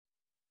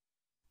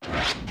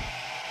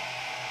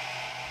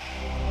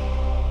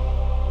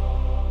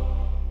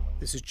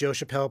This is Joe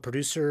Chappelle,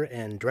 producer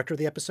and director of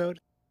the episode.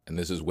 And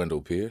this is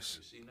Wendell Pierce.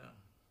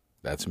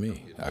 That's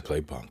me. I play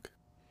Bunk.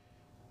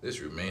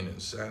 This remaining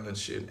silent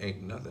shit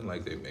ain't nothing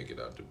like they make it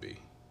out to be.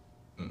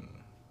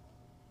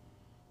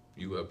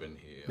 You up in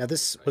here. Now,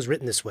 this was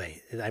written this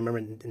way. I remember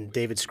in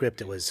David's script,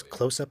 it was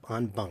close-up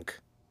on Bunk.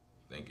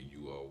 Thinking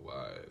you all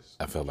wise.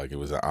 I felt like it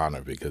was an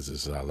honor because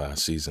this is our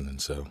last season, and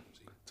so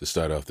to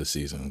start off the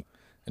season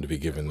and to be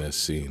given this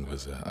scene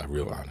was a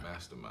real honor.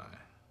 Mastermind.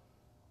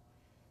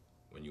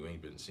 When you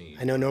ain't been seen.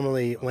 I know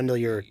normally, Wendell,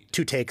 you're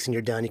 2 takes and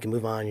you're done, you can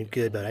move on, you're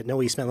good, but I know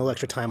we spent a little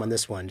extra time on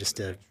this one just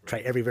to try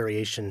every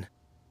variation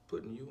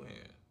Putting you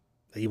in.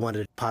 that you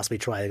wanted to possibly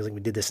try. I think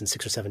we did this in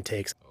 6 or 7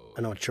 takes.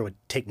 I'm not sure what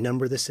take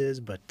number this is,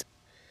 but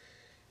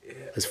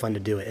it was fun to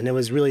do it. And it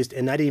was really,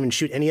 and I didn't even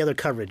shoot any other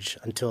coverage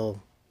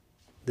until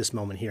this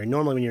moment here.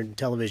 Normally when you're in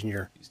television,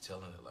 you're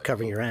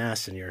covering your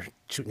ass and you're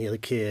shooting the other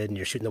kid and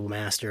you're shooting the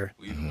master.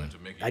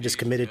 I just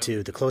committed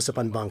to the close-up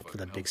on Bunk for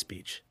that big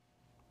speech.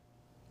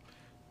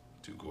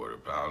 2 quarter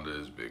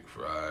pounders, big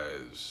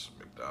fries,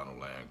 McDonald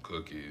land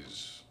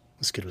cookies.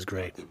 This kid was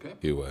great.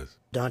 He was.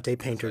 Dante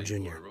Painter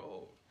Jr.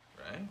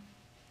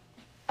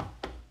 Right?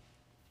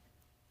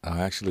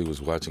 I actually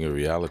was watching a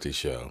reality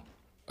show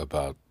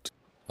about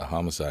a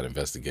homicide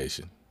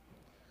investigation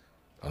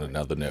on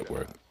another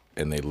network,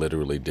 and they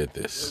literally did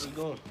this. Where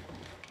we going?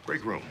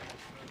 Break room.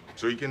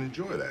 So you can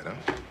enjoy that,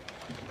 huh?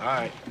 All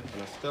right.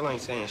 And I still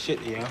ain't saying shit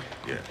to y'all.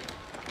 Yeah.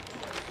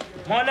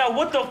 Wendell,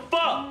 what the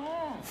fuck?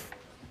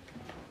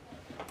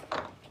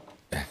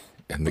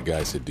 And the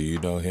guy said, "Do you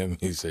know him?"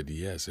 He said,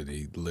 "Yes." And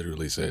he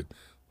literally said,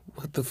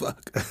 "What the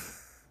fuck?"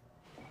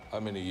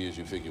 How many years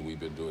you figure we've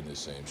been doing this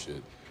same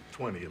shit?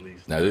 20 at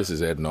least. Now, this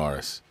is Ed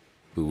Norris,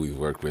 who we've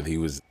worked with. He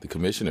was the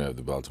commissioner of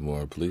the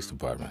Baltimore Police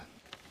Department.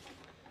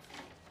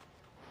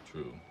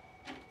 True.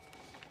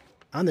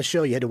 On the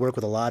show, you had to work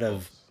with a lot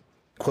of,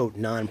 quote,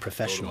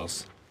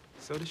 non-professionals.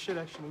 So this shit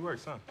actually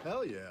works, huh?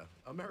 Hell yeah.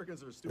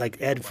 Americans are stupid.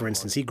 Like Ed, for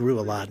instance, he grew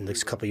a lot in the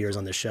next couple of years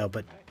on the show,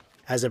 but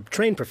as a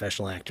trained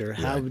professional actor,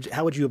 how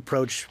would you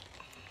approach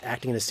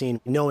acting in a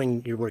scene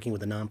knowing you're working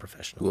with a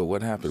non-professional? Well,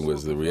 what happened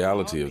was the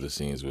reality of the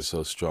scenes was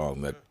so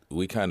strong that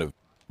we kind of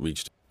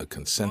reached a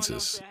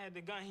consensus.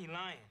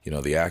 You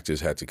know, the actors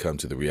had to come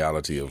to the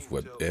reality of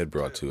what Ed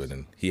brought to it,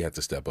 and he had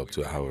to step up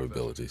to our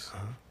abilities.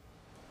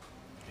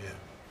 Yeah.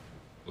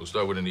 We'll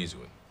start with an easy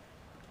one.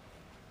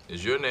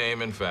 Is your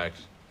name, in fact,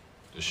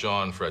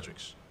 Deshaun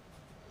Fredericks?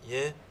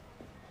 Yeah.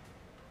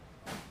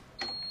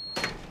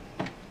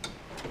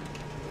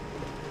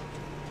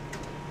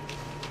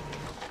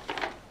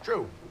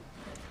 True.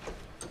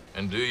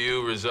 And do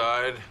you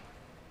reside,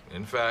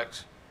 in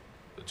fact,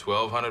 the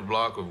 1200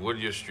 block of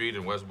Woodyer Street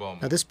in West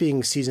Baltimore? Now, this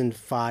being season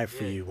 5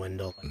 for you,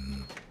 Wendell,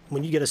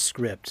 when you get a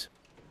script,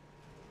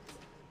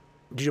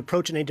 did you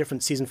approach it any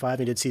different season 5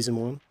 than you did season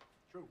 1?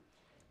 True.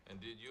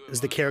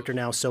 Is the character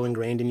now so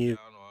ingrained in you?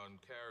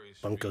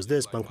 Bunk goes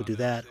this, Bunk would do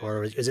that,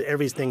 or is it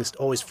everything's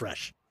always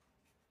fresh?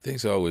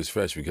 Things are always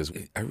fresh because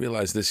I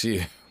realized this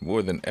year,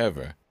 more than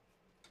ever,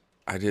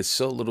 I did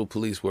so little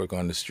police work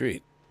on the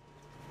street.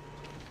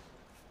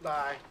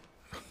 Bye.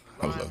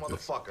 I Lying love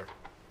this. motherfucker.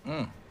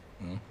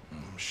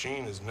 The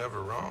machine is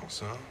never wrong,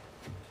 son.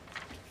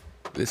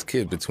 This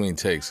kid between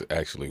takes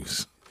actually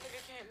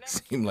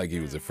seemed like he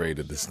was afraid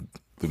of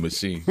the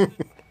machine.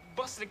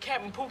 Busted the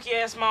cap and Pookie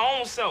ass my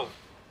own self.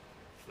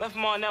 Left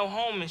him on that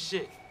home and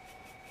shit.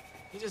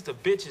 He just a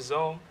bitch is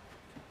all.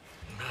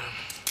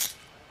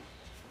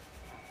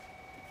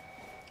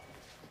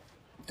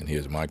 And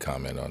here's my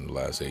comment on the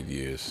last 8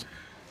 years.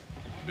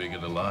 The bigger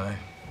the lie,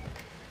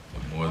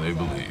 the more they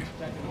believe.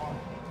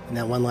 And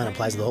that one line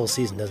applies to the whole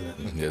season, doesn't it?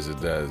 Yes, it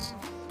does.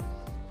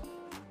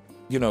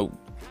 You know,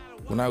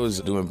 when I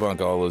was doing Bunk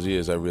all those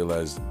years, I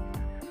realized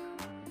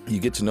you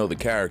get to know the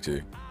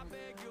character,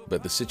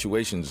 but the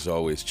situations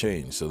always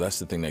change. So that's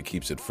the thing that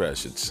keeps it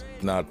fresh. It's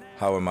not,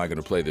 how am I going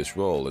to play this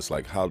role? It's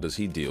like, how does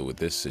he deal with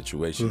this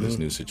situation, this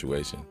new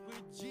situation?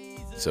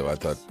 So I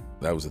thought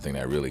that was the thing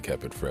that really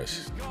kept it fresh.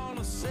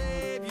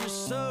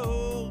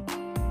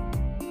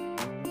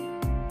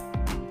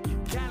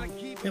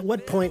 At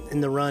what point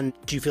in the run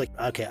do you feel like,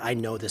 okay, I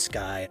know this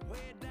guy?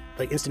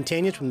 Like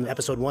instantaneous from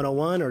episode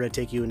 101, or did it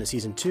take you into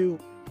season 2?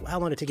 How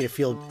long did it take you to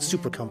feel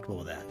super comfortable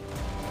with that?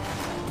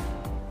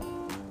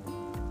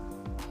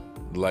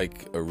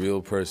 Like a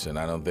real person,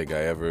 I don't think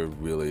I ever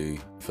really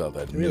felt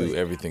I knew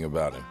everything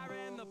about him.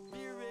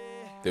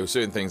 There were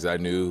certain things I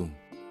knew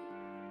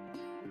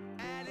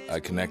I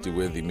connected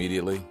with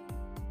immediately,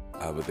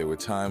 but there were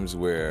times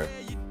where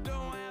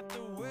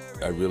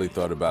I really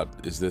thought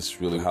about, is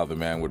this really how the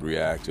man would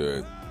react,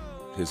 or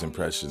his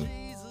impression?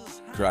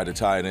 Try to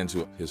tie it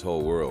into his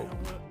whole world.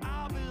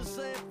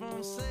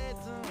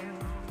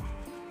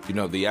 You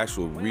know, the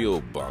actual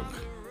real Bunk.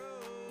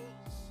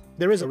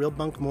 There is a real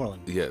Bunk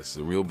Moreland. Yes,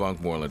 the real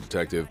Bunk Moreland,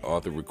 Detective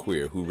Arthur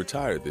Requere, who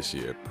retired this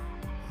year.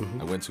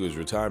 I went to his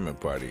retirement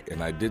party,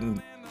 and I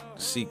didn't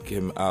seek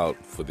him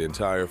out for the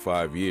entire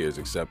 5 years,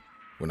 except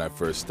when I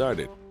first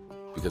started.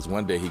 Because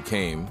one day he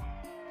came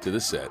to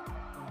the set,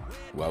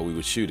 while we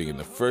were shooting in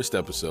the first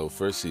episode,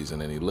 first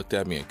season, and he looked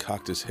at me and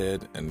cocked his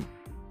head, and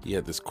he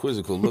had this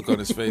quizzical look on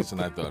his face,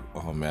 and I thought,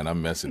 oh man,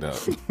 I'm messing up.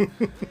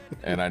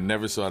 And I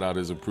never sought out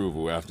his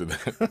approval after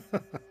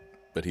that.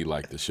 But he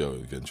liked the show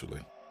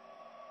eventually.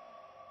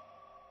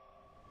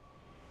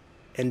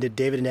 And did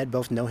David and Ed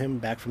both know him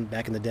back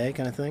in the day,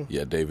 kind of thing?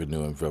 Yeah, David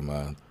knew him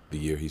from the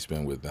year he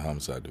spent with the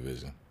Homicide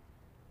Division.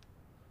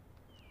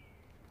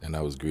 And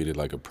I was greeted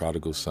like a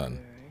prodigal son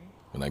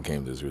when I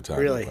came to his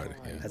retirement really? party.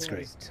 Yeah. That's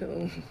great.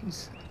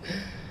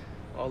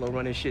 All over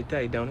running shit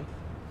tight, don't it?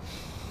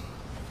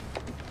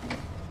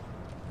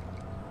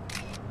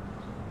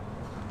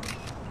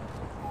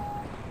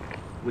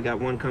 We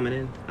got one coming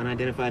in,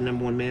 unidentified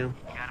number 1 male.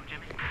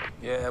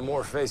 Yeah,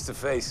 more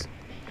face-to-face.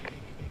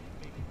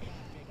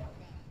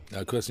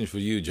 Now, question for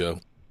you,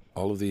 Joe.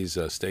 All of these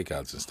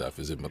stakeouts and stuff,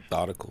 is it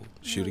methodical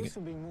shooting it? This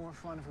would be more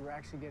fun if we were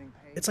actually getting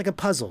paid. It's like a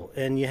puzzle,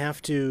 and you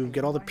have to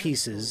get all the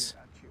pieces.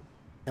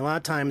 And a lot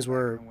of times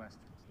we're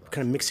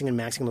kind of mixing and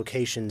maxing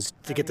locations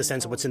to get the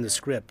sense of what's in the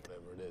script.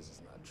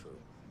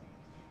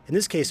 In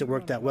this case, it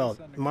worked out well.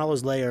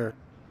 Marlo's lair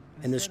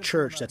and this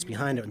church that's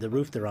behind it, the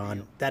roof they're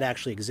on, that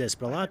actually exists.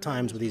 But a lot of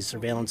times with these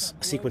surveillance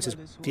sequences,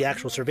 the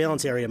actual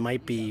surveillance area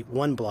might be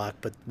one block,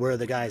 but where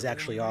the guys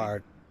actually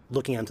are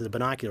looking onto the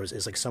binoculars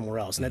is like somewhere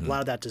else. And a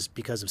lot of that just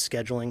because of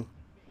scheduling,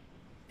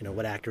 you know,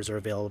 what actors are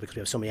available, because we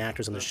have so many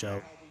actors on the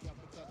show.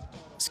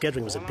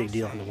 Scheduling was a big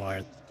deal on The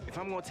Wire. If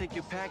I'm gonna take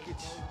your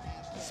package,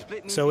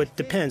 split me. So it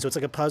depends. So it's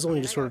like a puzzle, and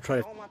you just sort of try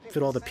to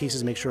fit all the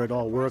pieces, make sure it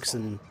all works,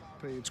 and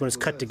so when it's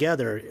cut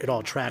together, it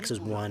all tracks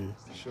as one.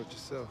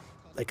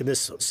 Like in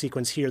this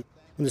sequence here,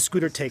 when the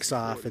scooter takes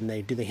off and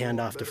they do the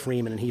handoff to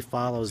Freeman and he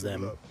follows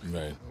them,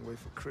 Right.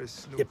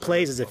 it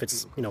plays as if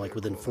it's, you know, like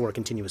within 4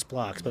 continuous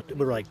blocks, but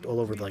we're like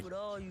all over like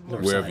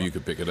north Wherever side. you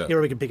could pick it up. Yeah,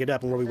 where we could pick it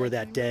up and where we were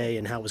that day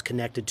and how it was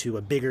connected to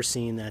a bigger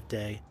scene that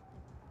day.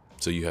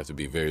 So you have to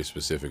be very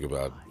specific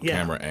about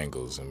camera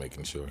angles and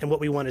making sure. And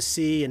what we want to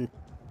see. And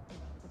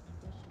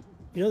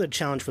you know, the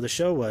challenge for the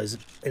show was,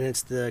 and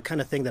it's the kind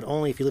of thing that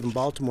only if you live in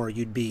Baltimore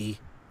you'd be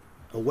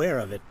aware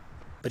of it,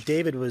 but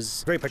David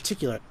was very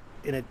particular,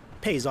 and it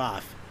pays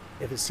off.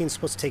 If a scene's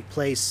supposed to take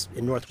place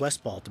in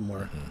Northwest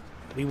Baltimore,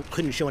 we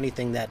couldn't show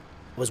anything that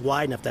was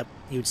wide enough that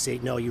you'd say,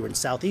 no, you were in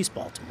Southeast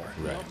Baltimore.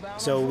 Right.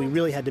 So we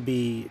really had to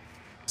be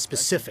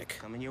specific,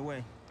 Coming your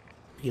way.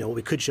 you know, what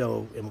we could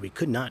show and what we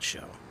could not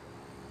show.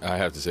 I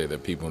have to say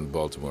that people in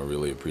Baltimore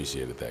really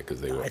appreciated that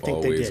because they were I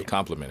think they always did.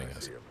 complimenting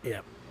us.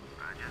 Yeah.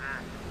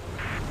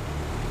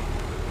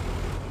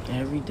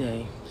 Every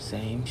day,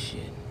 same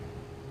shit.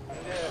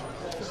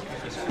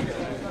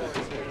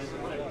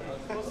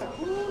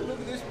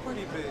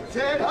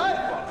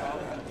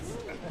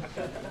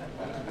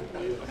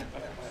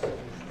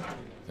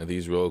 And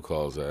these roll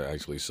calls I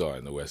actually saw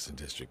in the Western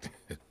District.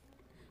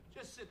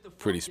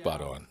 Pretty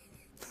spot on.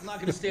 I'm not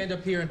gonna stand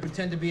up here and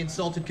pretend to be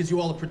insulted because you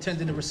all are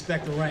pretending to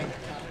respect the rank.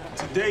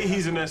 Today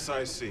he's an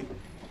SIC.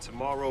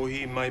 Tomorrow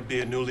he might be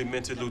a newly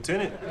minted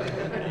lieutenant.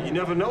 You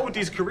never know what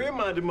these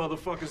career-minded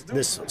motherfuckers do.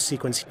 This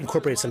sequence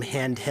incorporates some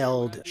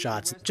handheld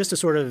shots just to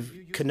sort of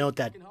connote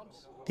that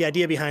the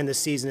idea behind this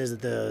season is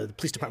that the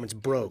police department's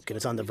broke and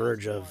it's on the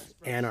verge of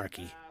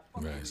anarchy.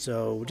 Right.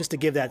 So just to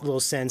give that little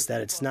sense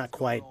that it's not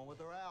quite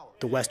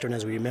the Western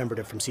as we remembered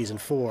it from season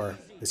 4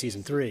 and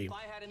season 3,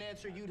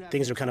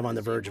 things are kind of on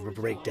the verge of a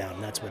breakdown,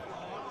 and that's what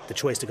the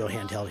choice to go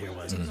handheld here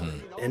was.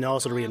 And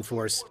also to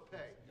reinforce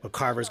what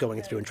Carver's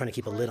going through and trying to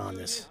keep a lid on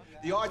this.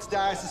 The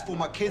archdiocese for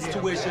my kids'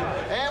 tuition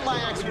and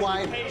my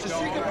ex-wife, so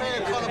she can pay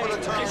a cut of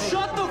attorney.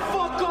 Shut the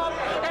fuck up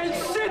and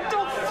sit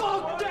the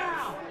fuck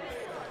down!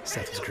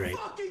 Seth is great.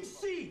 Fucking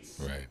seats!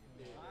 Right.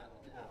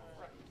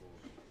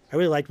 I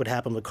really liked what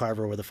happened with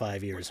Carver over the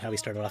 5 years, how he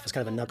started off as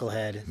kind of a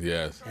knucklehead.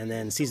 Yes. And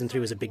then season 3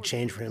 was a big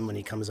change for him when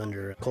he comes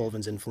under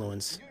Colvin's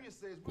influence.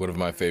 One of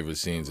my favorite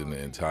scenes in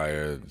the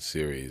entire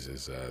series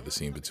is the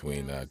scene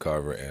between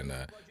Carver and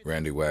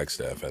Randy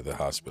Wagstaff at the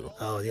hospital.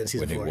 Oh, the end of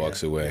season 4. When he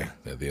walks away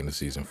at the end of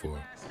season 4.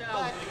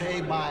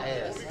 Pay my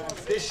ass.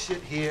 This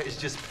shit here is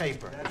just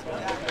paper.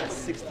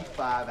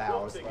 65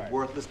 hours of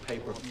worthless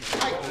paper.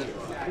 Right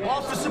here.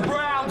 Officer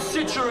Brown,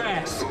 sit your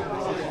ass!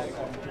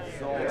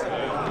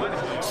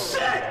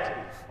 Sit!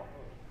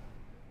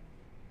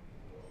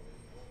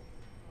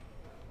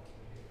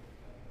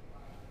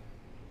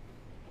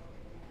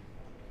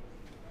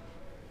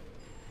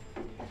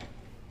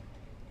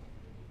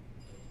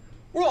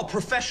 We're all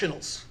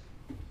professionals.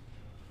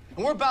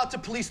 And we're about to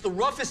police the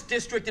roughest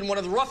district in one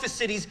of the roughest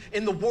cities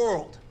in the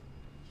world.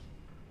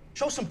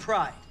 Show some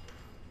pride.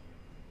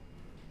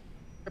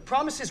 The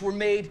promises were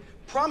made,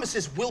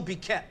 promises will be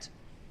kept.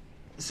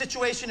 The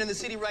situation in the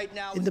city right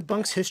now... In the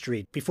Bunk's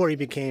history, before he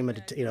became,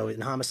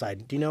 in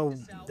Homicide, do you know,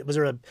 was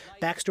there a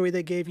backstory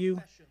they gave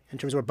you in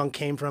terms of where Bunk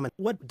came from and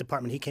what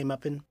department he came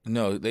up in?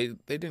 No, they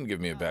didn't give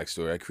me a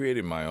backstory. I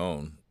created my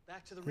own.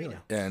 Back to the real.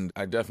 And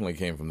I definitely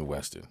came from the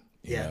Western.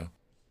 You know?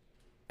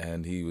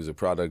 And he was a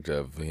product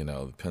of,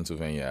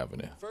 Pennsylvania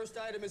Avenue. First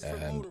item is for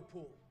And motor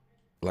pool.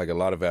 like a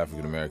lot of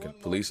African-American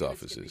police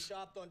officers,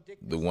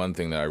 the one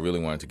thing that I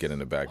really wanted to get in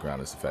the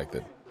background is the fact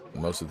that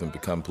Most of them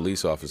become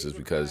police officers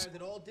because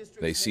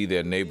they see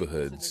their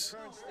neighborhoods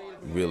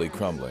really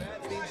crumbling.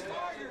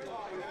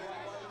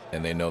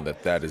 And they know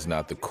that that is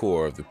not the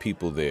core of the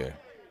people there,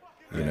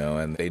 you know,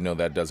 and they know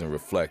that doesn't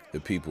reflect the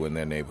people in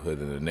their neighborhood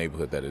and the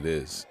neighborhood that it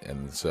is.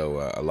 And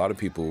so a lot of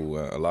people,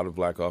 a lot of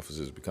black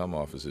officers become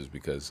officers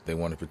because they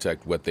want to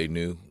protect what they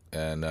knew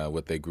and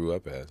what they grew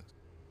up as.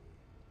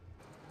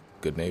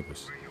 Good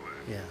neighbors.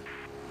 Yeah.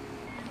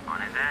 On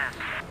his ass.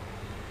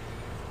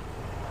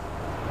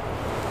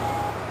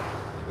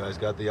 You guys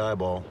got the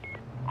eyeball.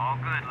 All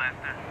good,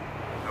 Lester.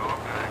 All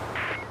good.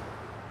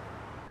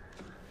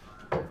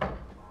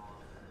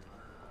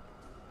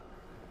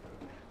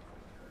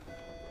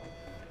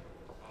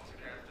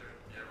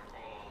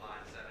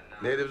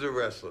 Natives are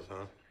restless,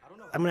 huh?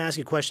 I'm going to ask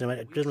you a question.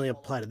 It doesn't really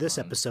apply to this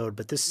episode,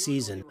 but this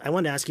season. I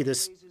wanted to ask you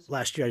this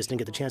last year. I just didn't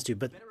get the chance to.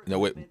 But no,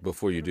 wait.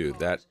 Before you do,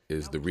 that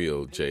is the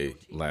real Jay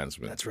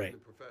Landsman. That's right.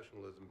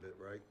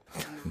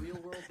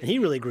 And he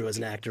really grew as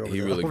an actor over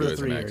the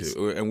 3 years.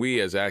 And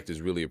we as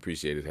actors really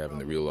appreciated having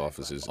the real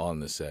officers on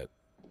the set.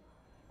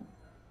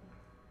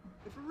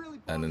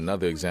 And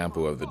another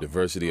example of the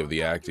diversity of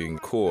the acting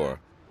corps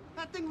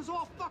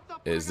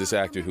is this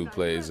actor who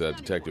plays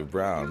Detective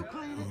Brown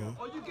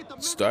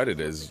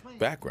started as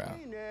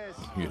background.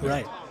 You know?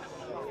 Right.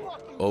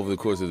 Over the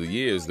course of the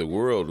years, the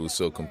world was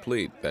so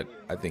complete that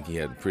I think he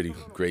had a pretty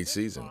great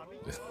season.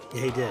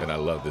 Yeah, he did. And I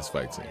love this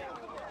fight scene.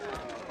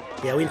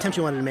 Yeah, we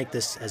intentionally wanted to make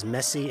this as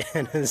messy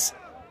and as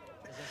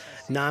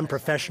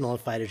non-professional a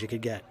fight as you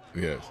could get.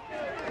 Yes.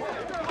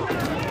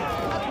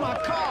 That's my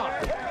car.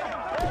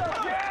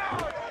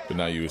 But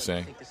now you were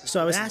saying?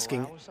 So I was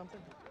asking,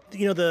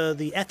 you know,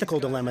 the ethical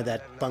dilemma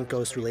that Bunk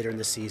goes through later in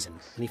the season,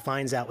 and he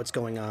finds out what's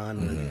going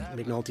on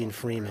with McNulty and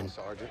Freeman.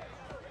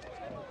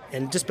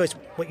 And just based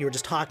on what you were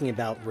just talking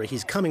about, where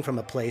he's coming from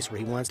a place where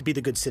he wants to be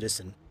the good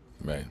citizen.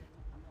 Right.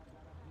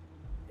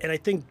 And I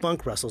think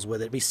Bunk wrestles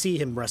with it. We see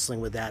him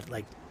wrestling with that,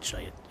 like,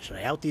 should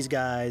I out these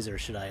guys or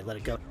should I let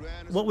it go?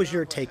 What was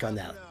your take on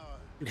that?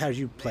 How did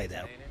you play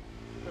that?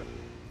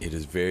 It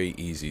is very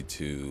easy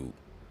to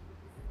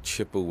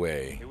chip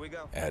away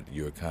at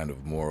your kind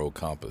of moral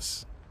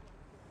compass.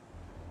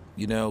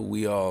 You know,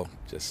 we all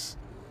just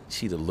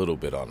cheat a little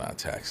bit on our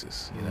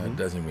taxes. You know, it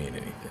doesn't mean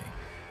anything.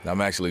 And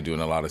I'm actually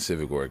doing a lot of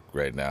civic work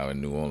right now in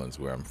New Orleans,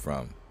 where I'm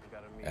from.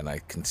 And I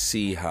can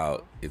see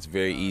how it's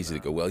very easy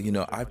to go, well, you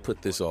know, I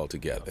put this all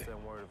together.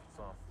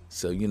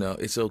 So, you know,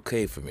 it's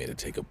okay for me to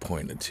take a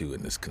point or two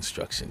in this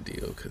construction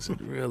deal, because it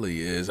really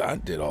is. I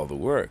did all the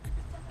work,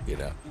 you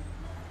know.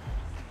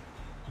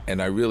 And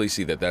I really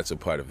see that that's a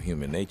part of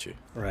human nature.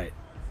 Right.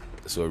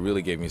 So it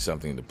really gave me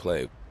something to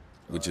play,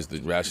 which is the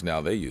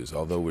rationale they use.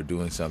 Although we're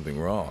doing something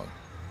wrong,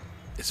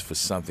 it's for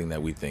something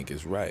that we think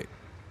is right.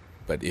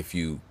 But if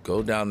you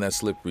go down that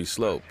slippery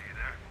slope,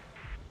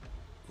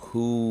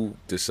 who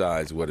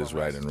decides what is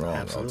right and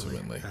wrong,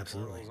 ultimately?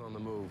 Absolutely.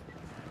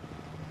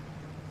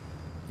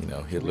 You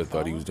know, Hitler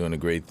thought he was doing a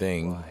great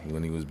thing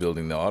when he was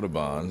building the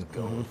Autobahn,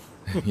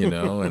 you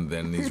know, and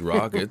then these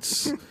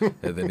rockets,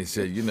 and then he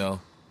said, you know,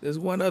 there's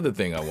one other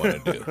thing I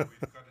want to do.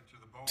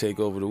 Take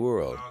over the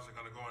world.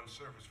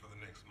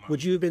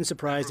 Would you have been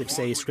surprised if,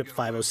 say, Script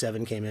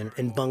 507 came in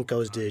and Bunk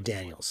goes to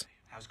Daniels?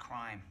 How's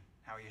crime?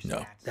 How are your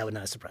No. That would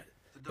not surprise.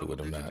 It would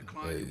have not,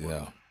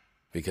 no.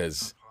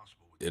 Because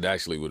it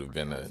actually would have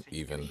been an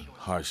even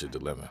harsher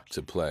dilemma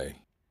to play,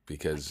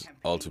 because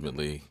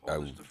ultimately I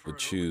would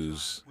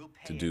choose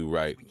to do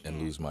right and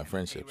lose my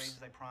friendships.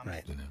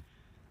 Right. You know?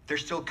 They're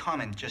still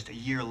coming, just a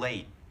year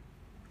late.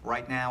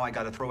 Right now, I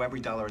gotta throw every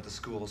dollar at the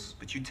schools,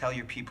 but you tell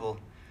your people,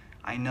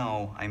 I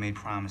know I made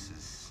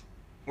promises.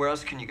 Where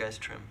else can you guys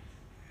trim?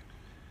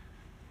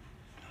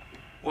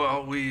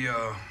 Well, we've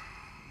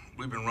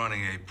been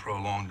running a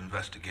prolonged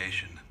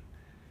investigation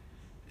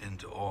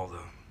into all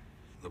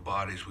the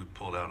bodies we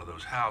pulled out of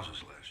those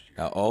houses last year.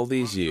 Now, all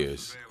these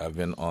years I've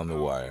been on the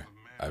wire,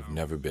 I've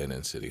never been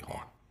in City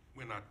Hall.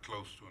 We're not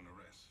close to an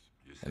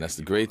arrest. And that's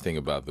the great thing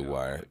about The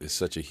Wire. It's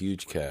such a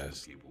huge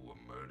cast.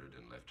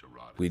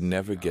 We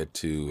never get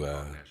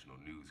to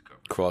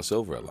cross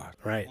over a lot.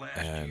 Right.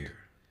 And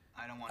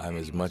I'm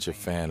as much a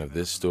fan of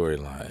this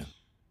storyline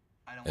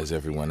as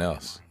everyone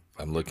else.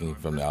 I'm looking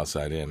from the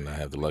outside in, and I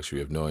have the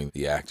luxury of knowing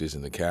the actors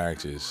and the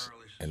characters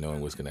and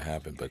knowing what's going to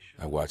happen. But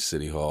I watch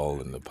City Hall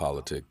and the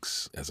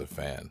politics as a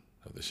fan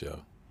of the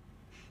show.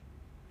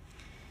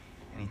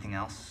 Anything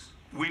else?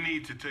 We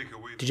need to take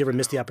away. Did you ever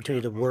miss the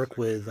opportunity to work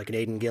with, like, an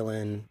Aidan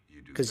Gillen?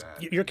 Because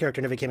your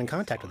character never came in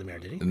contact with him,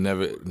 did he?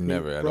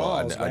 Never at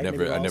all. I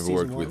never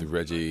worked with one?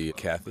 Reggie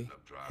Cathy.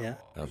 Yeah.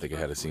 I don't think I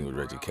had a scene with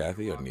Reggie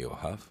Cathy or Neil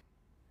Huff.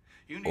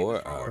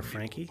 Or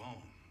Frankie.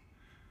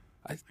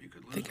 I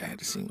think I had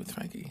a scene with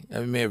Frankie. I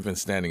may have been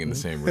standing in the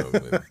same room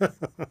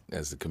with,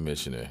 as the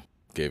commissioner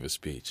gave a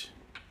speech.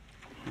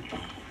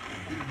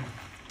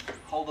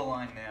 Hold the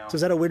line now. So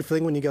is that a weird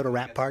thing when you go to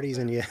rap parties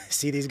and you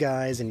see these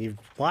guys and you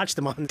watch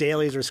them on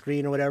dailies or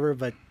screen or whatever,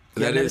 but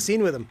you haven't had a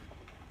scene with them?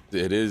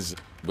 It is,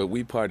 but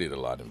we partied a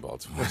lot in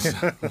Baltimore.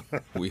 So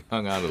we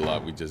hung out a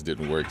lot. We just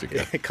didn't work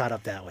together. Caught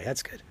up that way.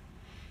 That's good.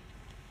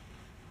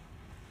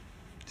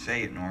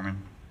 Say it,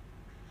 Norman.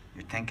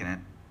 You're thinking it.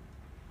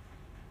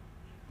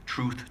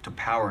 Truth to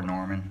power,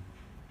 Norman.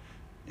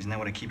 Isn't that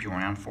what I keep you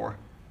around for?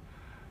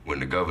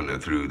 When the governor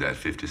threw that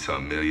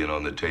 50-some million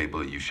on the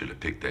table, you should have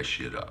picked that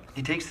shit up.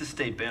 He takes the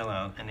state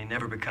bailout, and he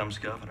never becomes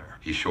governor.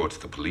 He shorts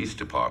the police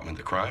department,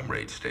 the crime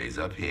rate stays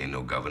up. He ain't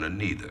no governor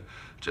neither.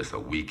 Just a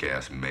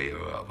weak-ass mayor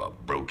of a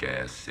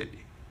broke-ass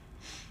city.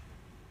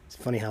 It's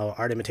funny how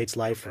art imitates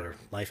life, or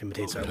life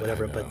imitates art,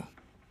 whatever, but...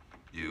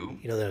 You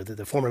know,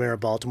 the former mayor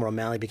of Baltimore,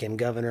 O'Malley, became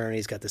governor, and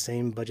he's got the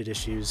same budget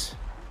issues.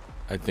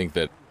 I think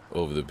that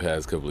over the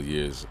past couple of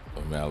years,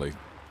 O'Malley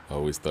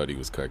always thought he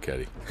was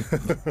Carcetti.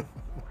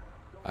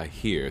 I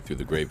hear through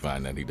the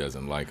grapevine that he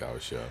doesn't like our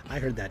show. I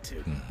heard that too.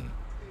 Mm-hmm.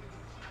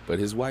 But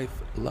his wife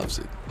loves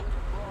it.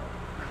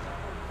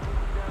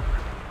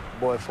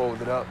 Boy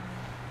folded up.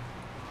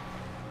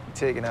 He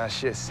taking our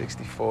shit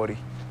 60-40.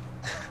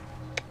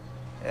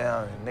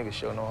 Yeah, niggas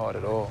show no heart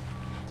at all.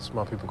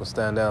 Smart people can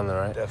stand down there,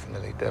 right?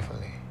 Definitely,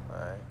 definitely. All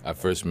right. I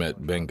first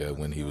met Benga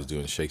when he was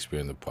doing Shakespeare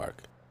in the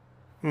Park.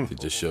 To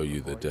just show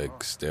you the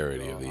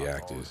dexterity of the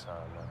actors.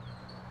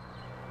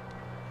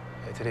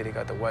 Yeah, today they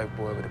got the white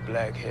boy with the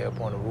black hair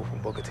up on the roof in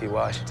Booker T.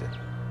 Washington.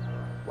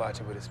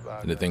 Watching with his spy.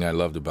 And the thing I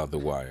loved about The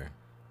Wire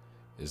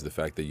is the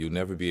fact that you'll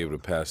never be able to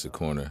pass the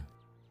corner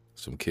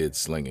some kids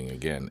slinging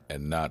again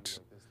and not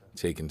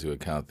take into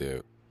account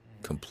their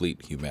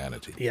complete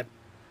humanity. Yep.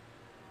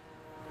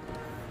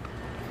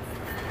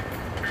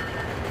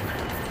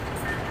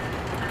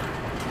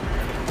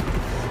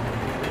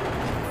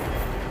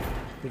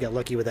 We got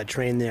lucky with that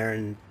train there,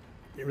 and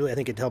it really, I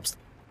think it helps.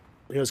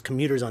 You know, those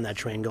commuters on that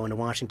train going to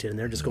Washington, and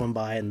they're just going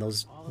by, and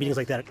those meetings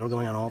like that are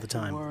going on all the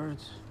time.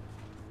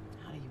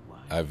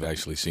 I've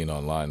actually seen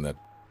online that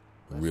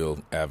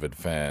real avid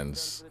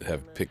fans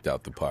have picked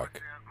out the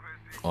park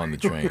on the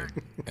train,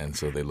 and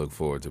so they look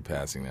forward to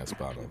passing that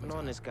spot all the time.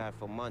 Known this guy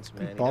for months,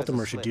 man.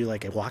 Baltimore should do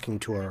like a walking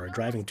tour or a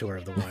driving tour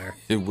of The Wire.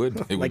 It would.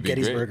 It would like be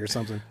Gettysburg great. or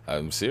something.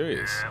 I'm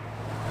serious.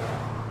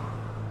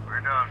 We're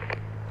done.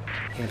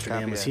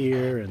 Amsterdam was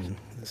here, and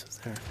this was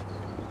there.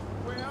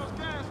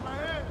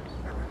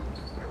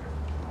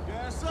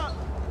 Gas up.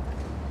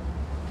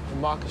 Hey,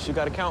 Marcus, you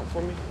got a count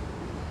for me?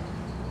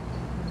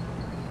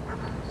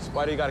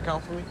 Spidey, you got a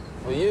count for me?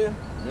 For you?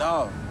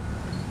 No.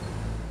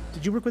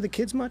 Did you work with the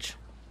kids much?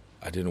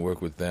 I didn't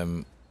work with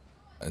them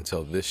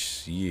until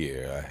this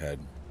year. I had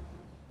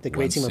The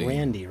great scene with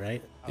Randy,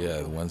 right? Yeah,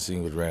 the one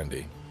scene with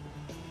Randy.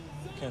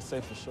 Can't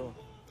say for sure.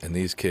 And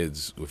these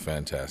kids were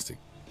fantastic.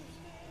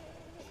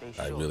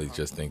 I really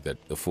just think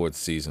that the fourth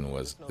season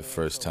was the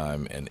first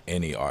time in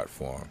any art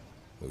form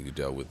where you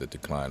dealt with the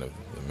decline of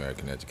the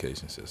American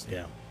education system.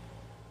 Yeah.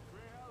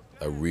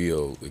 A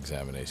real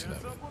examination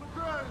of it.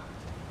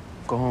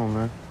 Go home,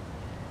 man.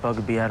 Bug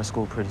will be out of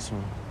school pretty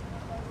soon.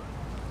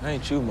 I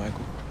ain't you,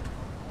 Michael.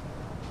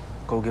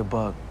 Go get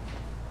Bug.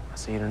 I'll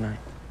see you tonight.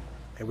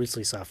 I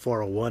recently saw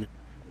 401.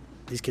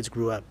 These kids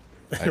grew up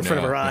I in front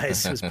of know. our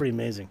eyes. It was pretty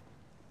amazing.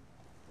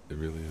 It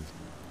really is.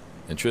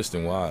 And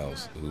Tristan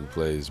Wiles, who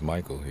plays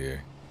Michael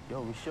here,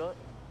 Yo, we short?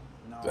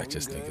 I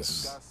just think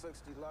is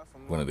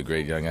one of the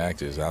great young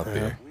actors out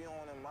there.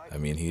 I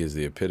mean, he is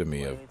the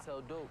epitome of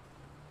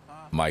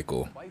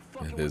Michael.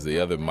 There's the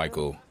other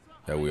Michael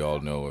that we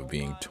all know of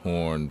being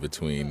torn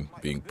between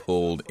being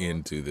pulled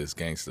into this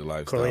gangster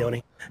lifestyle.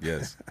 Corleone.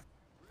 Yes.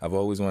 I've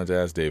always wanted to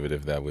ask David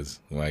if that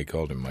was why he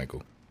called him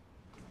Michael.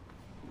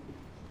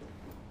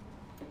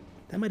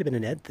 That might have been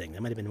an Ed thing.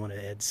 That might have been one of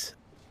Ed's.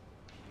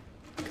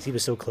 Because he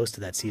was so close to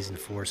that season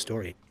 4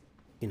 story.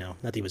 You know,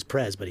 not that he was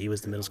Prez, but he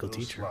was the middle school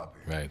teacher.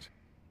 Right.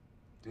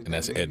 And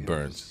that's Ed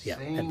Burns. Yeah,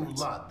 Ed Same Burns.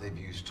 lot they've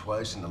used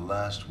twice in the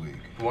last week.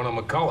 One on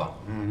McCullough.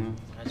 Mm-hmm.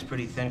 That's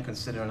pretty thin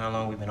considering how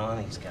long we've been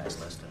on these guys,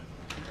 Lester.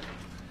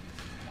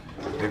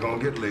 They're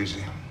gonna get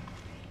lazy,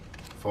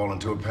 fall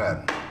into a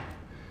pattern.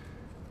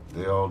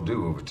 They all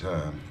do over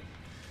time.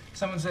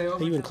 Someone say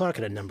over. You and Clark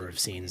had a number of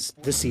scenes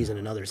this season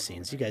and other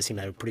scenes. You guys seem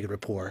to have a pretty good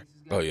rapport.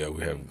 Oh, yeah,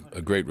 we have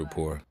a great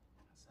rapport.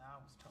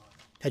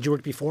 Had you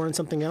worked before on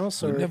something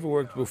else? Or? We've never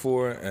worked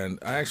before, and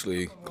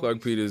actually,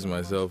 Clark Peters,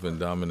 myself, and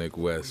Dominic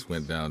West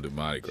went down to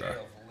Mardi Gras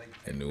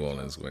in New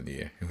Orleans one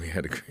year, and we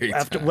had a great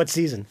After time. what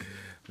season?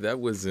 That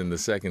was in the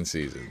second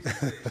season.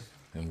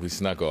 And we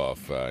snuck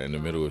off in the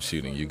middle of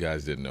shooting. You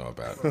guys didn't know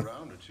about it.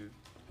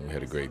 And we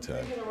had a great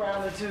time. Get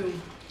around or two.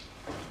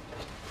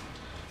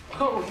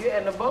 Oh, you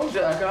had a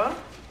Bojack, huh?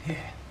 Yeah.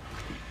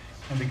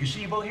 And the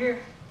gazebo here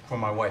for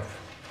my wife.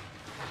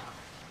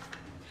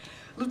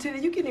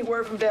 Lieutenant, you get any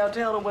word from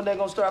downtown on when they're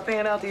gonna start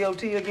paying out the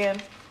OT again?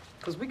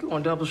 Because we go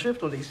on double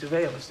shift on these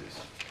surveillances.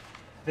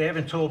 They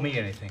haven't told me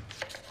anything.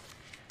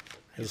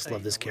 I just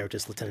love this character,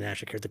 this Lieutenant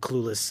Asher character, the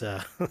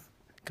clueless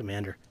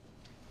commander.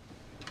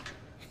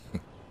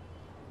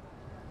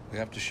 We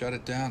have to shut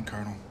it down,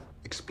 Colonel.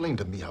 Explain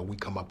to me how we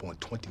come up on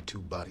 22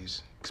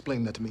 bodies.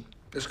 Explain that to me.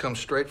 This comes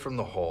straight from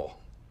the hall.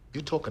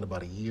 You're talking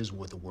about a year's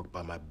worth of work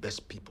by my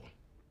best people.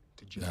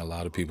 Now, a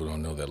lot of people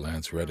don't know that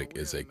Lance Reddick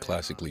is a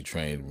classically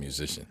trained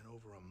musician.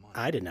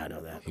 I did not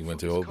know that. He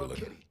went to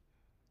Oberlin.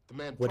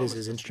 What is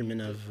his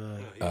instrument of...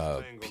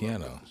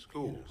 Piano.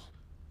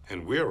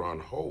 And we're on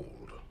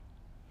hold.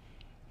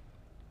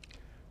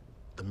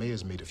 The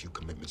mayor's made a few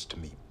commitments to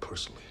me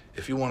personally.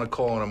 If you want to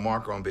call in a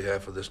marker on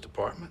behalf of this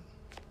department,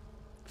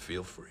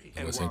 feel free.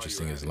 And what's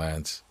interesting is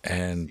Lance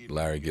and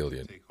Larry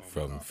Gilliard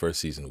from first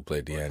season who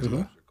played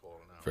D'Angelo,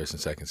 first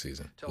and second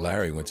season.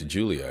 Larry went to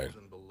Juilliard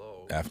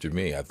after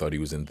me. I thought he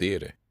was in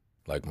theater,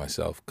 like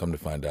myself. Come to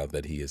find out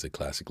that he is a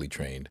classically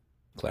trained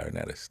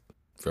clarinetist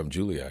from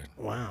Juilliard.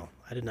 Wow,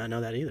 I did not know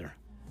that either.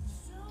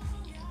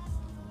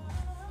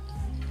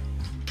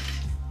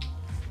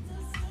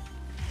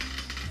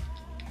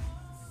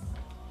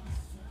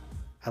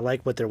 I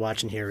like what they're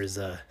watching here is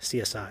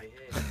CSI.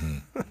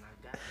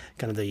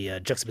 Kind of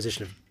the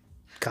juxtaposition of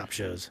cop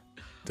shows.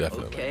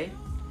 Definitely. Okay.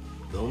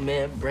 Little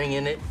man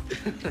bringing it.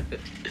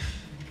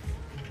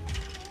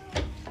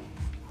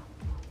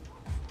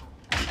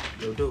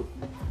 Yo, dude.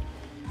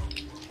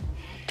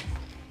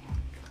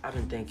 I've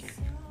been thinking.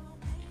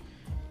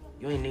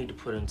 You ain't need to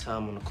put in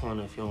time on the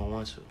corner if you don't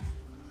want to.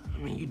 I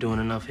mean, you doing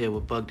enough here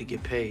with Bug to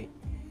get paid.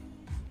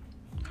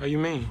 How you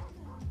mean?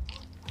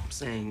 I'm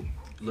saying,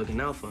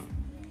 looking out for him.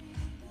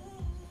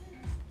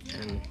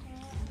 And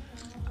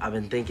I've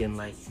been thinking,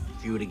 like,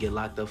 if you were to get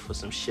locked up for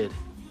some shit,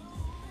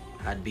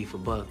 I'd be for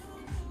Bug.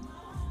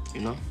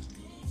 You know?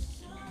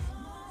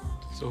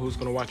 So who's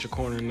gonna watch your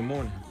corner in the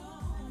morning?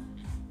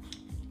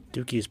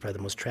 Dookie is probably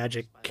the most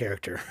tragic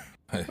character.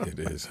 It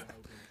is.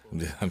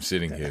 I'm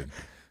sitting here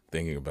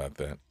thinking about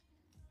that.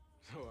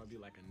 So I'd be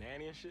like a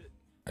nanny and shit?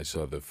 I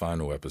saw the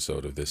final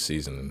episode of this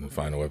season, the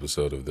final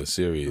episode of the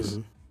series,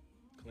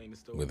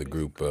 with a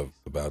group of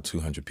about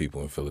 200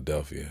 people in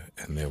Philadelphia,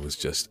 and there was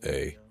just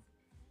a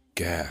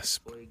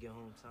gasp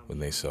when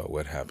they saw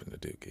what happened to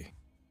Dookie.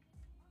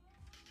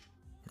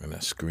 And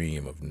a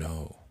scream of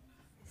no.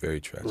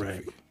 Very tragic.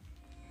 Right.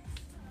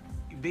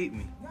 You beat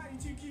me.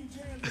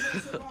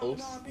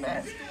 Oops,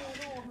 man.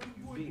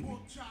 You beat me.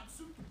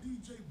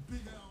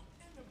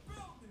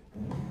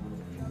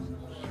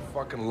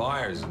 Fucking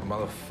liars,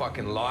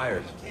 motherfucking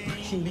liars.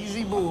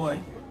 Easy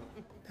boy.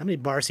 How many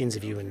bar scenes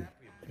have you done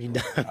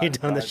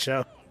on the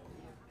show?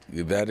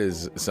 That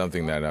is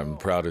something that I'm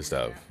proudest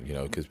of, you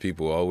know, because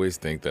people always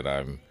think that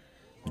I'm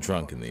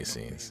drunk in these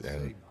scenes.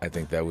 And I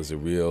think that was a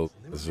real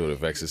sort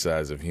of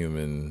exercise of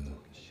human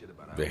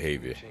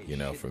behavior, you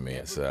know, for me.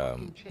 It's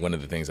one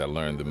of the things I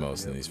learned the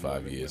most in these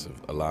 5 years of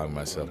allowing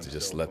myself to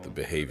just let the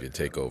behavior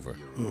take over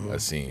a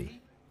scene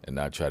and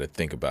not try to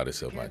think about it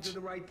so much.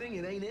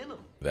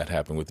 That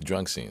happened with the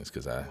drunk scenes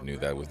because I knew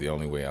that was the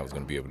only way I was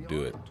going to be able to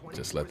do it.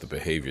 Just let the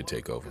behavior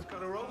take over.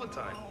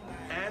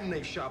 And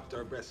they shopped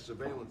our best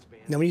surveillance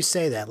band. Now, when you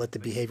say that, let the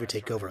behavior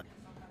take over,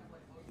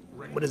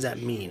 what does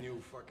that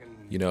mean?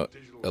 You know,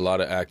 a lot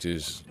of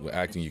actors,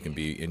 acting, you can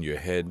be in your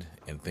head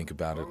and think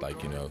about it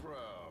like, you know,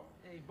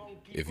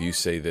 if you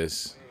say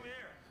this,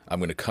 I'm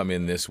going to come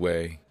in this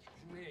way,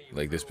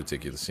 like this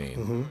particular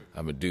scene.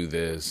 I'm going to do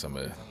this, I'm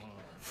going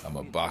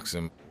to box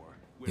him,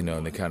 you know,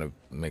 and they kind of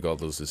make all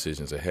those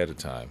decisions ahead of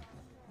time.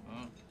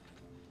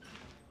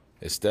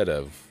 Instead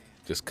of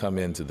just come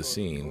into the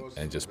scene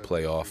and just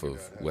play off of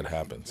what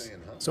happens.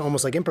 So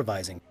almost like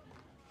improvising.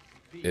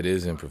 It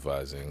is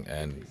improvising,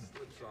 and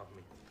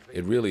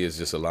it really is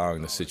just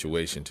allowing the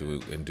situation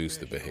to induce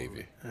the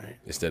behavior,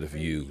 instead of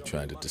you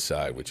trying to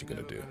decide what you're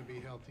going to do.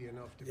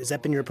 Has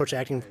that been your approach to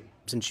acting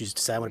since you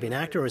decided you want to be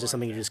an actor, or is it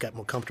something you just got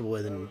more comfortable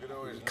with and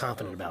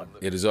confident about?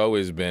 It has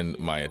always been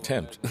my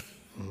attempt,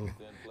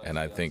 and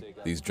I think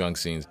these drunk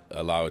scenes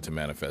allow it to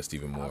manifest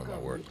even more in my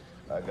work.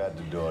 I got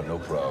the door, no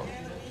problem.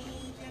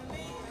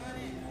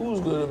 Who's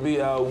gonna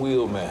be our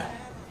wheelman?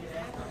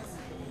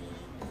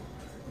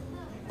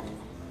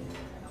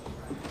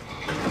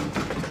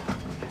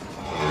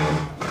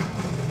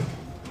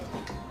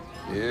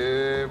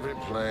 Every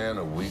plan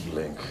a weak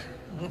link.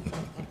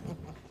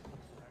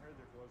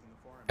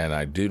 And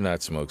I do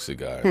not smoke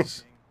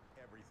cigars.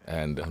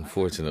 And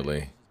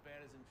unfortunately,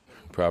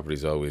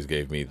 Properties always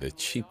gave me the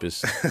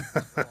cheapest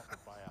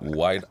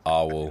White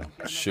Owl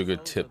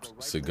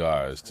sugar-tipped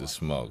cigars to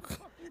smoke.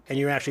 And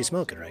you're actually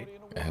smoking, right?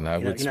 And I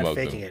would smoke them. You're not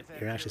faking it.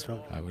 You're actually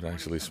smoking. I would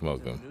actually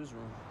smoke them.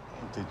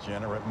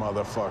 Degenerate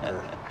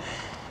motherfucker.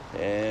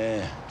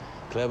 Yeah.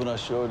 Cleveland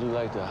sure do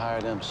like to hire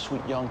them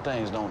sweet young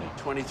things, don't he?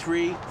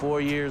 23,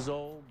 4 years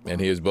old.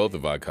 And here's both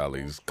of our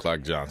colleagues,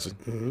 Clark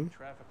Johnson,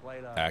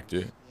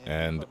 actor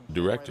and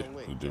director,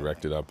 who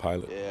directed our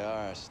pilot. Yeah,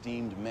 our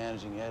esteemed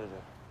managing editor.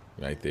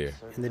 Right there.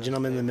 And the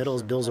gentleman in the middle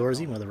is Bill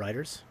Zorzi, one of the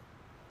writers,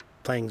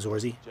 playing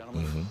Zorzi.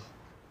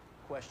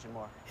 Question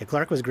mark. Yeah,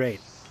 Clark was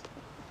great.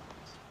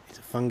 He's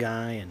a fun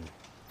guy, and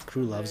the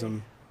crew loves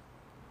him.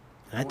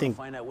 And I think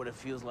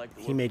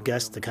he made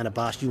Gus the kind of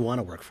boss you want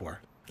to work for.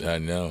 I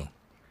know.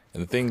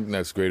 And the thing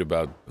that's great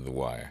about The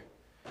Wire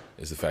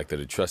is the fact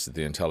that it trusted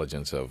the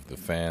intelligence of the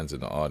fans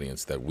and the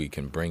audience that we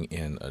can bring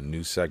in a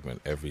new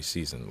segment every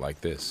season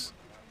like this.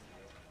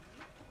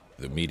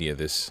 The media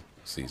this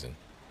season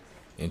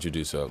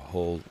introduce a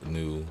whole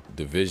new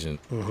division.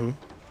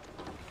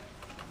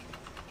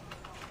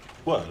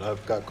 What?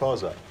 I've got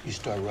calls up. You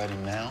start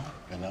writing now,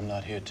 and I'm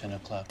not here 10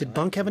 o'clock. Did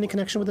Bunk have any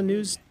connection with the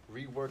news?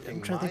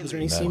 I'm trying to think, was there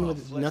any scene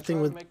with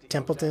nothing with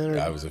Templeton? Or...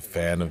 I was a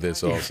fan of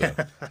this also.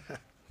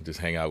 Just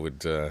hang out with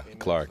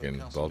Clark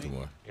in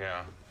Baltimore.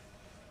 Yeah.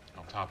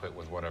 I'll top it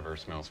with whatever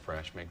smells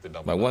fresh. Make the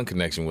double. My one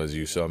connection was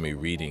you saw me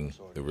reading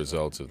the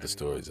results of the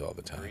stories all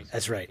the time.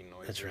 That's right.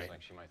 That's right.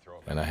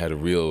 And I had a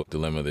real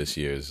dilemma this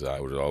year as I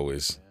was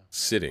always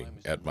sitting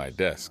at my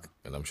desk.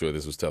 And I'm sure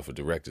this was tough for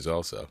directors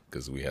also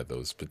because we had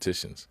those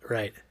petitions.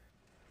 Right.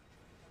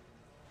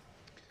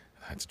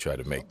 I had to try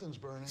to make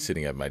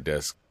sitting at my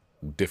desk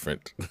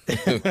different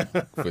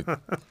for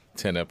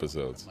 10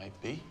 episodes.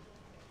 Might be.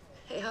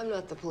 Hey, I'm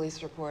not the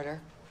police reporter.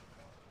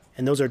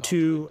 And those are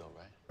two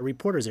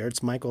reporters there.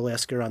 It's Michael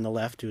Esker on the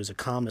left, who is a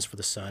columnist for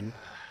The Sun,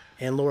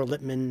 and Laura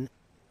Lippman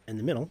in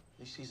the middle,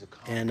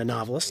 and a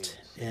novelist,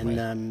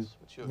 and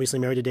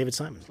recently married to David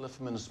Simon. Left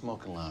him in the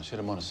smoking lounge, hit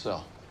him on the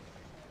cell.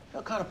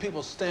 What kind of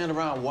people stand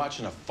around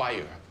watching a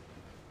fire?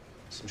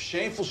 Some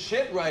shameful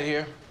shit right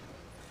here.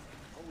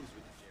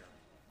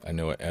 I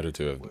know an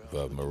editor of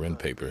a Marin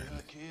paper,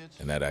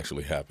 and that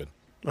actually happened.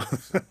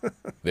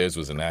 Theirs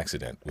was an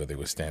accident where they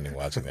were standing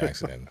watching the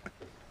accident.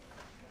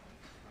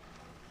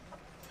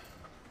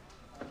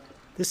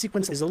 This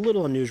sequence is a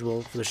little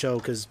unusual for the show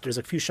because there's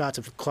a few shots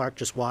of Clark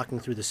just walking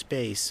through the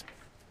space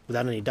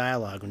without any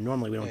dialogue, and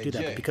normally we don't do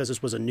that, but because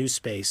this was a new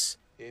space,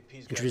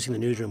 introducing the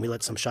newsroom, we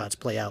let some shots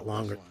play out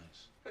longer.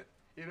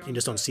 You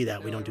just don't see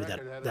that. We don't do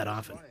that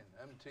often.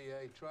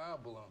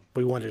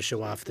 But we wanted to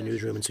show off the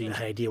newsroom, and so you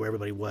had an idea where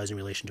everybody was in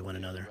relation to one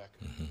another.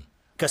 Mm-hmm.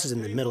 Gus is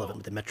in the middle of it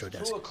with the Metro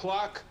desk. 2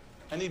 o'clock.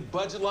 I need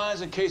budget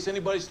lines in case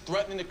anybody's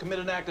threatening to commit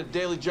an act of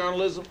daily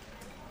journalism.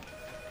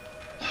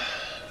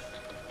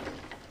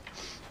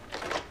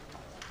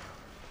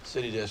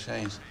 City desk,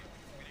 Haynes.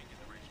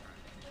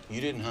 You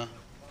didn't, huh?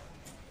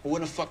 Well,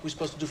 what the fuck are we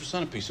supposed to do for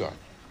centerpiece art?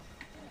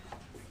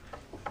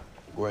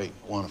 Great,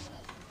 wonderful.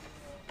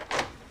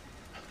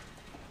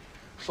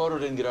 Photo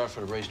didn't get art for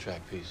the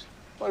racetrack piece.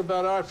 What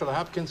about art for the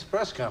Hopkins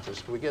press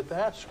conference? Can we get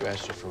that?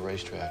 Scratched it for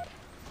racetrack.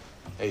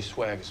 Hey,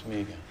 Swag, it's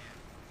me again.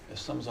 If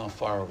something's on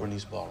fire over in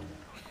East Baltimore,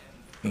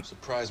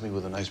 surprise me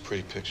with a nice,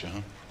 pretty picture,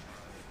 huh?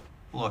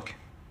 Look,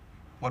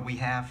 what we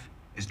have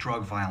is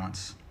drug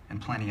violence,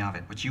 and plenty of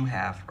it. What you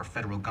have are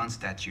federal gun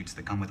statutes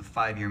that come with a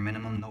 5-year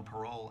minimum, no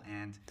parole,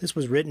 and... This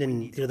was written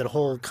in, that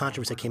whole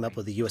controversy that came up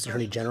with the U.S.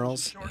 Attorney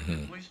Generals.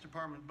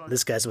 Mm-hmm.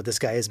 This guy's what this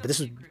guy is, but this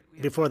was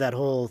before that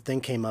whole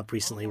thing came up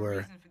recently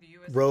where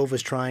Rove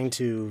was trying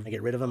to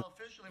get rid of him,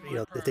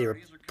 if they were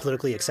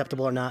politically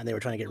acceptable or not, and they were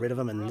trying to get rid of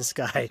him, and this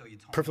guy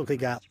perfectly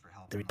got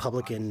the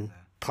Republican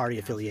Party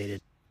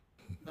affiliated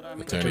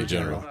Attorney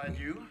General.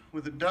 You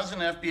with a dozen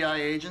FBI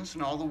agents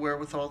and all the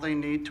wherewithal they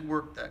need to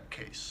work that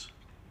case.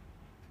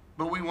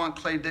 But we want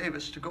Clay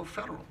Davis to go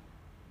federal.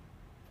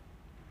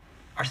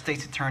 Our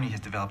state's attorney has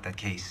developed that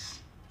case.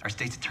 Our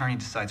state's attorney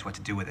decides what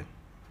to do with it.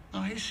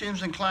 Well, he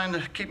seems inclined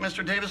to keep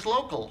Mr. Davis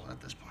local at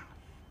this point.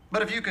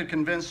 But if you could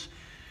convince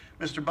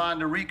Mr. Bond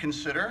to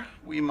reconsider,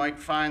 we might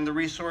find the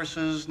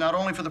resources not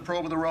only for the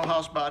probe of the row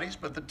house bodies,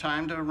 but the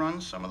time to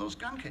run some of those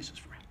gun cases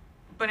for him.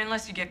 But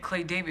unless you get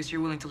Clay Davis,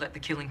 you're willing to let the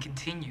killing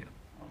continue.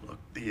 Well, look,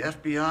 the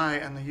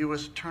FBI and the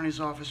U.S. Attorney's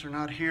Office are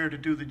not here to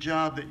do the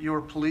job that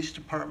your police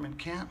department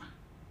can.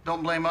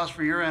 Don't blame us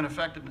for your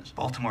ineffectiveness.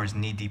 Baltimore is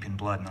knee-deep in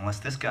blood, and unless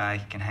this guy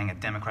can hang a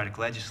Democratic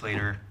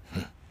legislator,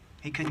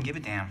 he couldn't give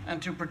a damn.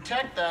 And to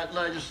protect that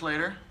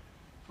legislator,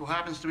 who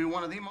happens to be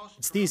one of the most...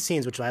 It's these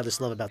scenes which I just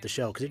love about the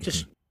show, because it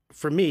just,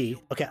 for me,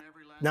 okay,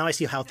 now I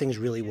see how things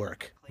really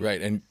work. Right,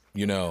 and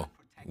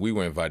we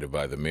were invited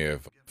by the mayor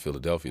of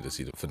Philadelphia to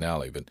see the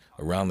finale, but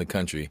around the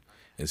country,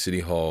 in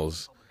city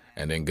halls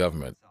and in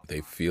government,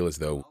 they feel as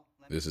though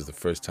this is the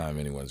first time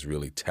anyone's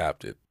really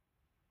tapped it.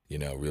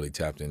 Really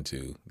tapped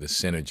into the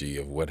synergy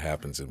of what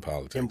happens in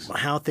politics. And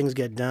how things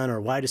get done or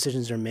why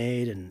decisions are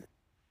made and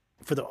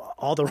for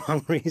all the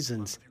wrong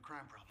reasons.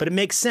 But it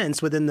makes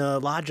sense within the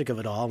logic of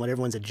it all, what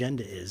everyone's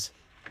agenda is.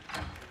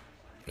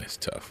 It's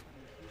tough.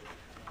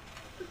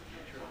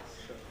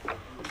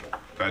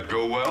 That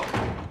go well?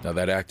 Now,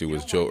 that actor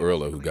was Joe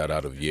Erler, who got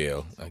out of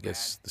Yale, I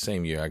guess the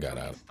same year I got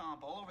out.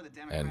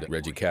 And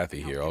Reggie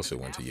Cathy here also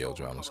went to Yale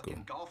Drama School.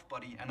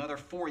 Another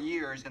 4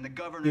 years in the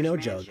governor's You know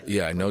Joe? mansion.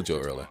 Yeah, I know Joe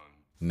Erler.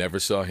 Never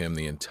saw him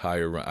the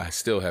entire run. I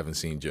still haven't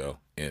seen Joe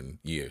in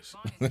years.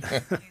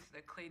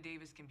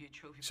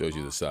 Shows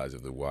you the size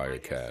of the wire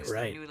cast.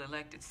 Right. The newly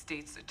elected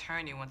state's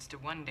attorney wants to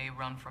one day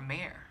run for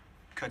mayor.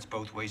 Cuts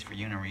both ways for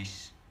you,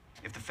 Nerys.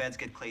 If the feds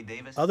get Clay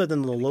Davis... Other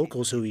than the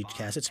locals who each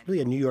cast, it's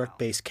really a New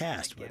York-based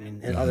cast. I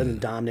mean, other than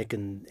Dominic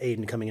and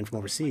Aiden coming in from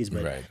overseas.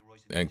 But, right.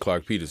 And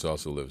Clark Peters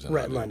also lives in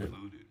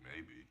London.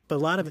 But a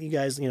lot of you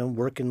guys,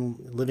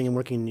 living and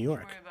working in New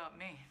York.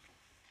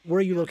 Where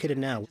are you located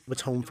now?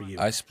 What's home for you?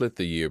 I split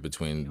the year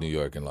between New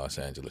York and Los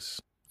Angeles.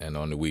 And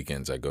on the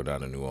weekends, I go down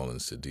to New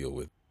Orleans to deal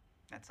with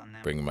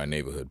bringing my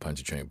neighborhood,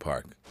 Pontchartrain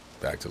Park,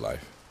 back to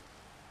life.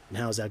 And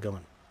how's that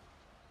going?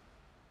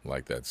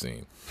 Like that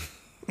scene.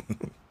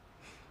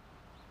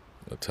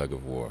 A tug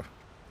of war.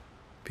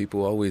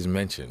 People always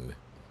mentioned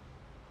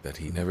that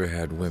he never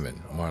had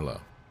women, Marlo.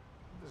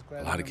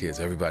 A lot of kids,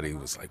 everybody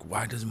was like,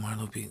 why doesn't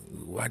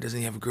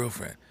he have a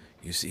girlfriend?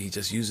 You see, he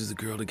just uses the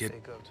girl to get,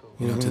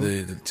 you know,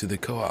 to the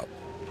co-op.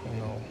 You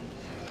know,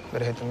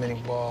 better hit the mini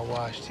bar,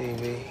 watch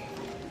TV.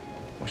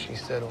 When she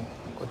settle,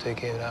 go take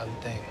care of the other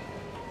thing.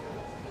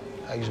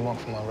 I use Monk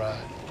for my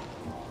ride.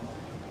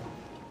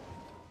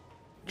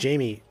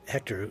 Jamie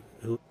Hector,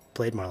 who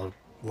played Marlo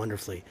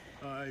wonderfully,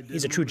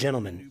 he's a true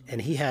gentleman,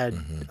 and he had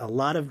a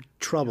lot of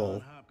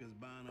trouble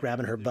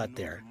grabbing her butt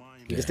there.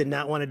 He just did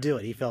not want to do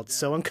it. He felt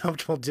so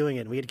uncomfortable doing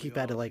it, and we had to keep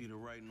at it like...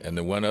 And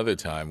the one other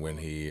time when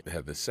he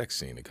had the sex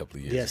scene a couple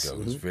of years ago,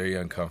 it was very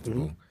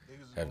uncomfortable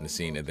having the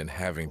scene and then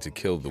having to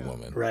kill the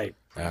woman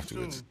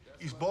afterwards.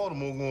 East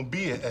Baltimore gonna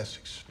be in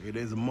Essex. Yeah,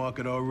 there's a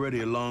market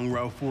already along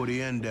Route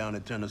 40 and down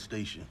at Turner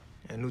Station.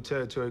 And new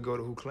territory go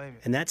to who claim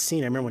it. And that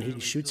scene, I remember when he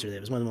shoots her, it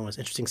was one of the most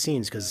interesting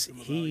scenes because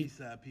he,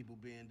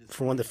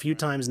 for one of the few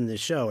times in the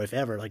show, if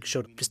ever, like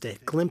showed just a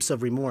glimpse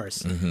of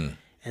remorse.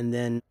 And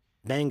then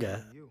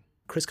Banga,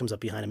 Chris comes up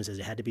behind him and says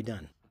it had to be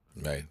done.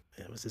 Right.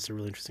 It was just a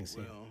really interesting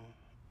scene. Well,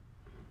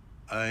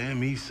 I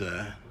am East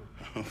Side,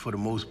 for the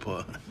most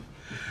part.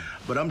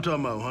 But I'm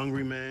talking about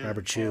Hungry Man.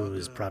 Robert Chu,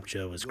 as Prop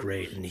Joe, was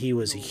great, and he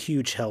was a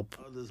huge help,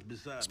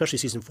 especially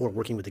season 4,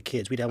 working with the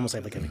kids. We'd almost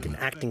have like an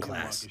acting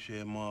class.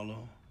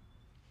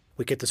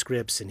 We'd get the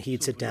scripts, and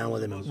he'd sit down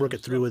with them and work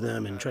it through with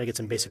them and try to get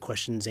some basic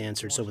questions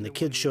answered. So when the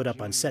kids showed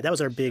up on set, that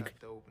was one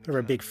of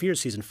our big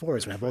fears season 4,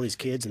 is we're going to have all these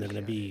kids, and they're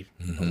going to be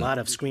a lot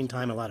of screen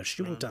time, a lot of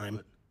shooting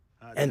time.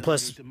 And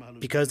plus,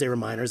 because they were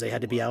minors, they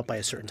had to be out by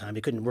a certain time.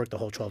 They couldn't work the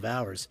whole 12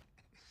 hours.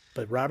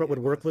 But Robert would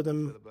work with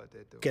them,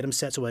 get them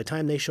set, so by the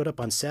time they showed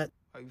up on set,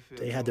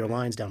 they had their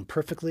lines down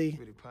perfectly,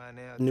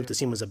 knew what the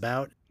scene was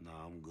about.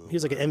 He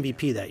was like an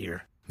MVP that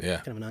year. Yeah.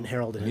 Kind of an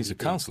unheralded He's MVP. a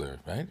counselor,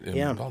 right?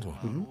 In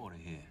Baltimore.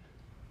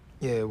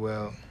 Yeah,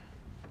 well,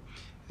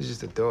 it's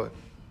just a thought.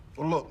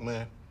 Well, look,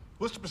 man,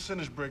 what's the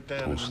percentage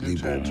breakdown of the new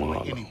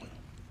territory anyway?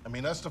 I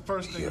mean, that's the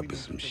first thing we need to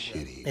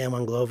figure out.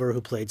 Amon Glover,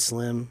 who played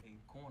Slim.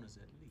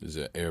 He's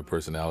an air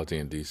personality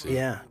in D.C.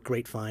 Yeah,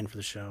 great find for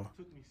the show.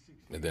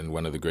 And then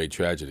one of the great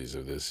tragedies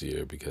of this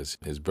year, because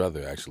his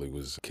brother actually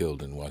was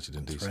killed in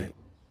Washington, D.C. Right.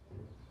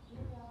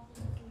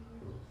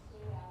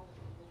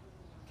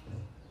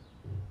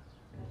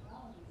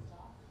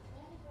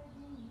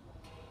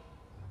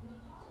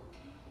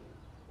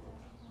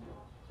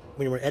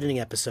 When we're editing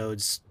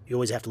episodes, you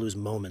always have to lose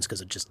moments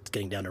because it's just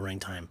getting down to running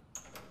time.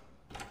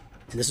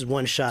 And this is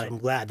one shot I'm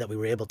glad that we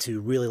were able to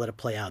really let it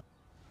play out.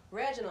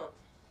 Reginald.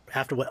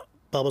 After what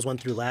Bubbles went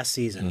through last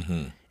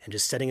season, and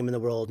just setting him in the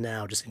world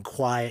now, just in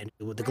quiet,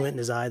 with the glint in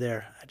his eye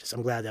there,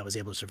 I'm glad that was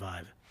able to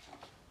survive.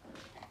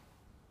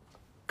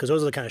 Because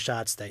those are the kind of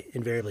shots that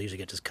invariably usually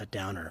get just cut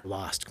down or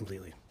lost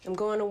completely. I'm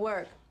going to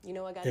work. You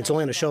know I got. And it's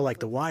only on a show like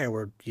The Wire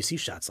where you see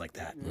shots like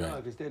that. No,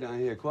 I can stay down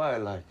here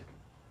quiet like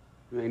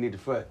it. You ain't need to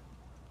fret.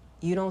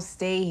 You don't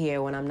stay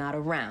here when I'm not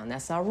around.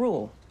 That's our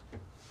rule.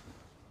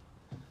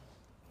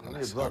 I'm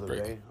your brother,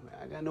 Ray.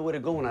 I gotta know where to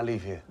go when I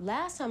leave here.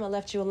 Last time I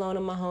left you alone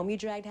in my home, you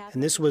dragged half.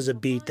 And this was a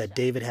beat that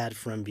David had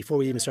from before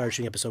we even started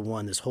shooting episode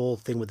 1, this whole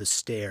thing with the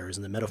stairs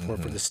and the metaphor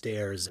for the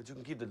stairs. But you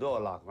can keep the door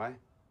locked, right?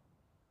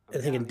 I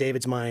think in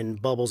David's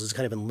mind, Bubbles is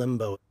kind of in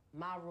limbo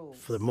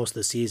for most of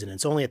the season.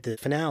 It's only at the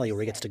finale where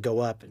he gets to go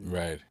up.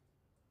 Right.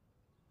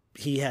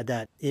 He had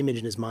that image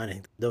in his mind, I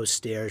think, those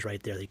stairs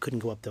right there. He couldn't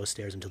go up those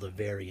stairs until the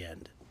very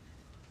end.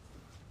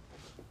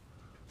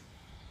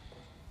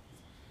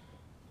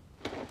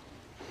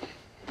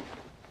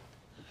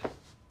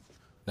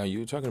 Now, you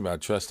were talking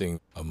about trusting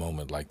a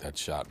moment like that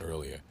shot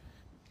earlier.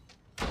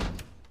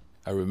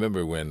 I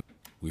remember when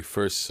we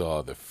first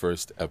saw the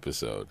first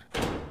episode,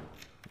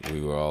 we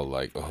were all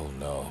like, oh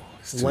no,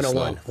 it's too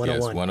 101, slow. 101.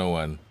 Yes,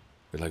 101.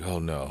 We're like, oh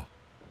no,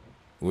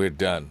 we're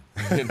done.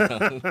 You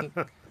know?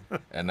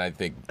 And I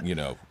think, you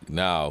know,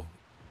 now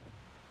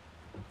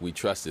we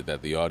trusted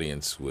that the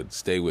audience would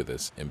stay with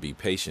us and be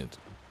patient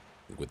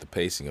with the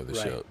pacing of the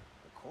show.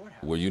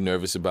 Were you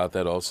nervous about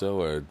that also,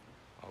 or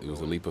it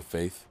was a leap of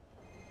faith?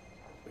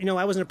 You know,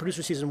 I wasn't a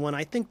producer season 1.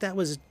 I think that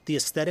was the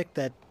aesthetic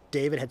that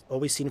David had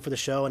always seen for the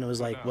show, and it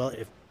was like, well,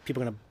 if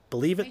people are going to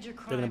believe it, they're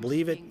going to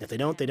believe it. If they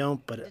don't, they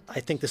don't. But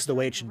I think this is the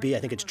way it should be. I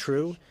think it's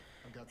true.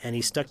 And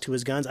he stuck to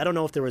his guns. I don't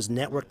know if there was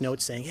network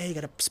notes saying, hey, you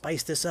got to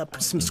spice this up,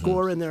 put some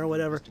score in there or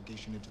whatever.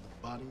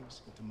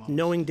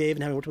 Knowing Dave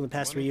and having worked with him the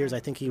past 3 years, I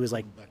think he was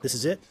like, this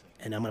is it,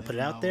 and I'm going to put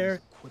it out there.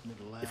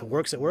 If it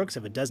works, it works.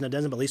 If it doesn't, it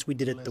doesn't. But at least we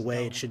did it the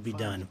way it should be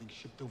done.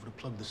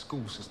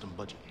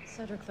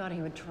 Cedric thought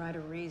he would try to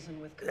reason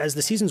with... As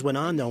the seasons went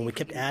on, though, and we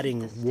kept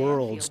adding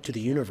worlds to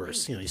the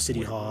universe, you know,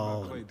 City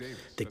Hall, and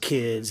the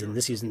kids, and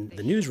this season,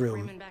 the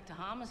newsroom.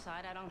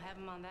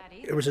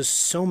 There was just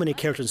so many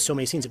characters and so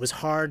many scenes. It was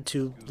hard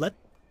to let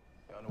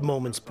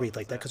moments breathe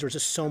like that because there was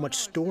just so much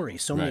story,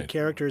 so many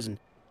characters, and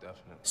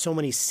so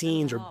many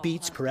scenes or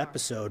beats per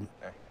episode.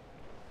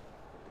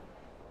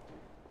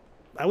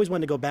 I always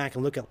wanted to go back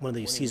and look at one of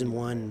the season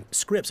 1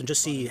 scripts and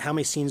just see how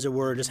many scenes there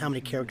were, just how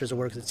many characters there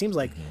were, because it seems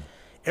like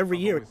every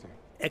year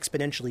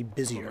exponentially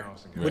busier,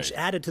 which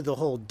added to the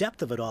whole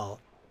depth of it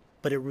all.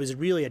 But it was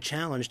really a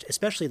challenge,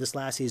 especially this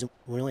last season.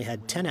 We only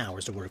had 10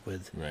 hours to work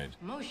with. Right.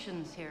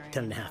 Motions hearing.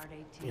 10 and a half.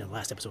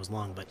 Last episode was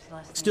long, but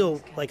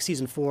still, like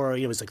season 4,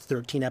 it was like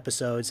 13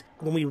 episodes.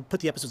 When we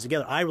put the episodes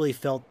together, I really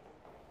felt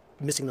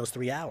missing those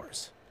 3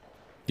 hours.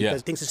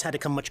 Because things just had to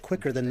come much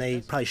quicker than they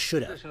probably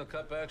should have. Additional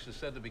cutbacks are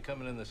said to be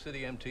coming in the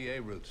city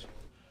MTA routes.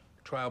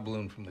 Trial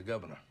balloon from the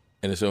governor.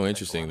 And it's so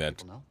interesting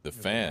that the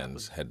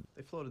fans had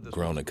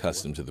grown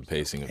accustomed to the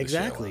pacing of the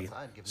Exactly. show.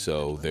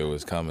 So there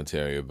was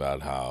commentary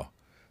about how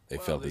they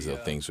felt as though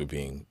things were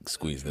being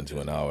squeezed into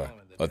an hour,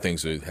 or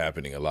things were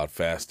happening a lot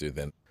faster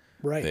than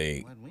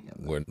they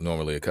were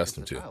normally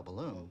accustomed to.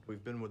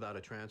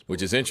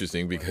 Which is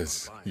interesting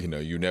because,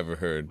 you never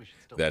heard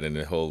that in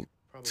the whole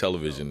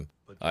television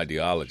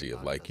ideology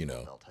of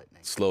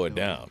slow it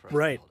down.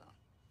 Right.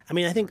 I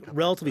mean, I think,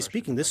 relatively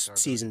speaking, this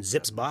season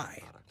zips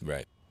by.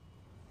 Right.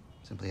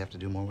 Simply have to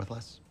do more with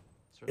less.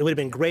 It would have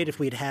been great if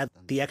we'd had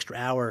the extra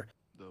hour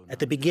at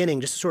the beginning,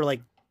 just to sort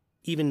of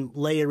even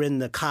layer in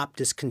the cop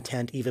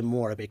discontent even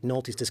more,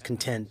 McNulty's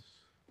discontent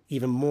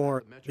even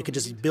more. We could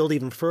just build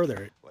even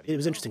further. It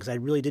was interesting because I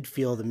really did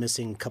feel the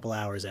missing couple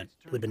hours that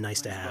would have been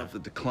nice to have. The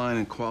decline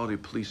in quality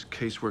of police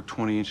casework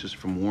 20 inches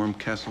from Warren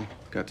Kessel.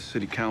 Got to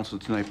city council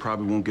tonight.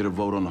 Probably won't get a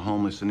vote on the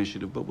homeless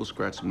initiative, but we'll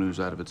scratch some news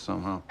out of it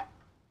somehow.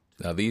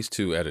 Now, these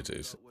two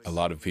editors, a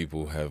lot of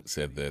people have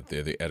said that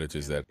they're the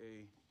editors that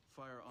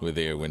were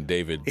there when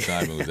David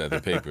Simon was at the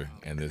paper,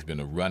 and there's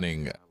been a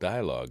running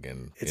dialogue.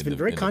 It's been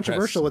very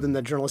controversial within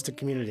the journalistic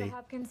community.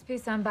 Hopkins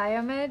piece on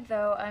biomed,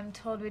 though I'm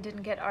told we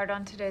didn't get art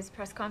on today's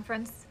press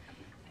conference,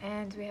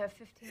 and we have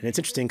 15. And it's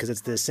interesting because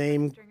it's the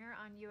same,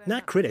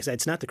 not critics,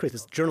 it's not the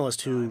critics, it's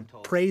journalists who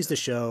praised the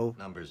show,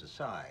 numbers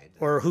aside,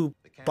 or who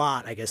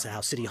bought, I guess,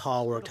 how City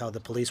Hall worked, how the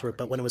police worked,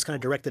 but when it was kind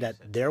of directed at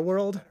their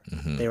world,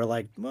 they were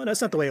like, well,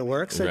 that's not the way it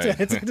works. Right.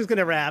 It's going to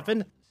never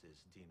happen.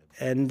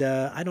 And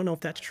I don't know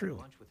if that's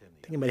true.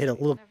 I think it might hit a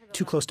little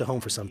too close to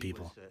home for some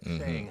people.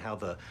 Saying how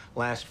the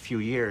last few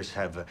years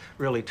have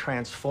really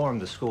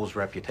transformed the school's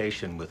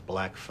reputation with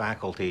black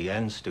faculty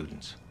and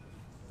students.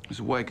 He's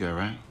a white guy,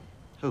 right?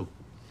 Who?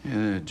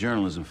 Yeah,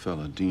 journalism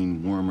fella,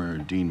 Dean Wormer, or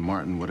Dean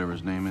Martin, whatever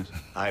his name is.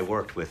 I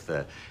worked with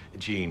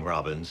Gene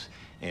Robbins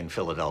in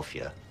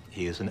Philadelphia.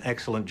 He is an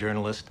excellent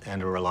journalist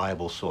and a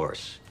reliable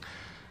source.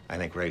 I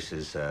think race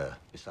is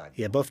beside.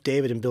 Yeah, both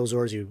David and Bill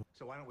Zorzi,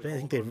 I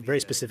think they have very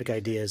specific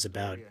ideas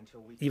about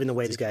even the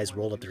way these guys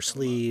rolled up their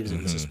sleeves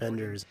and the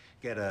suspenders.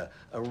 Get a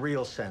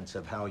real sense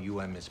of how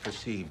UM is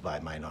perceived by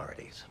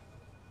minorities.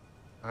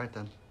 All right,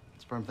 then.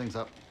 Let's firm things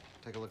up.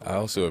 Take a look. I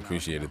also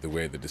appreciated the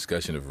way the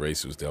discussion of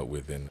race was dealt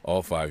with in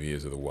all 5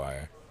 years of The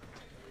Wire.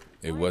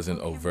 It wasn't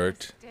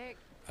overt.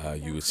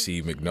 You would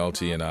see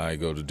McNulty and I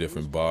go to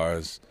different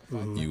bars.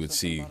 You would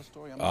see,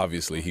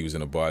 obviously, he was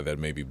in a bar that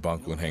maybe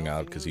Bunk would hang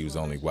out because he was the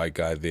only white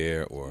guy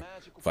there, or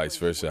vice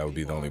versa, I would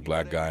be the only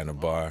black guy in a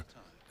bar.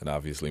 And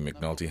obviously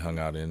McNulty hung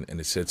out in. And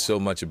it said so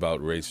much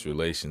about race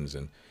relations,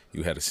 and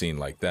you had a scene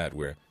like that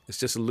where it's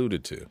just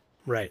alluded to.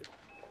 Right.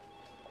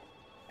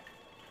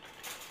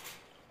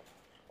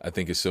 I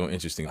think it's so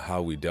interesting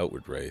how we dealt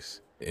with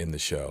race in the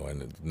show,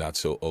 and not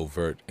so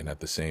overt, and at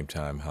the same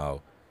time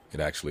how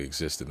it actually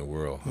exists in the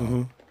world.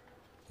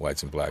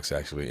 Whites and blacks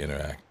actually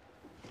interact.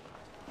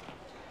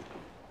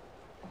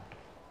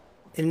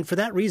 And for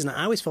that reason,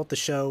 I always felt the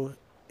show,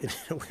 in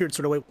a weird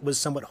sort of way, was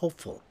somewhat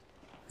hopeful.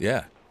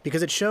 Yeah.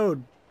 Because it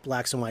showed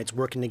blacks and whites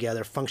working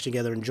together, functioning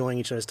together, enjoying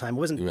each other's time. It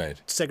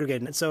wasn't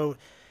segregated. So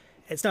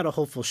it's not a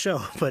hopeful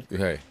show, but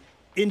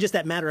in just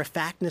that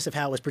matter-of-factness of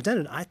how it was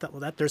presented, I thought,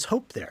 well, there's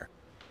hope there.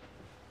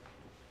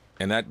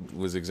 And that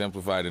was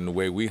exemplified in the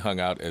way we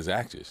hung out as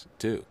actors,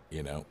 too.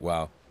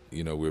 While,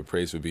 we were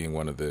praised for being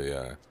one of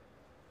the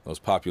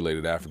most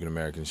populated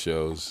African-American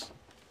shows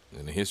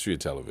in the history of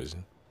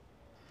television.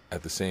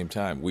 At the same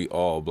time, we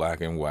all,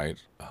 black and white,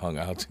 hung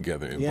out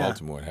together in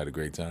Baltimore and had a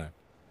great time.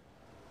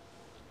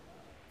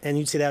 And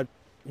you'd say that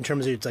in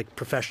terms of it's like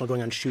professional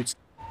going on shoots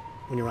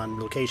when you're on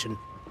location,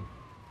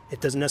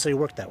 it doesn't necessarily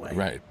work that way.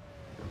 Right.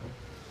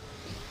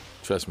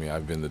 Trust me,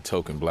 I've been the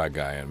token black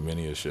guy on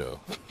many a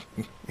show.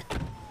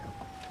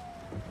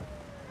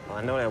 Well,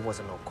 I know that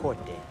wasn't no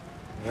court date.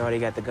 You already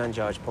got the gun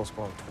charge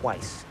postponed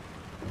twice.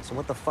 So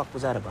what the fuck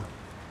was that about?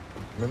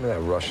 Remember that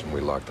Russian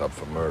we locked up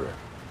for murder?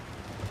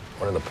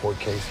 One in the port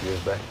case years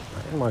back?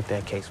 I didn't mark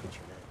that case with you,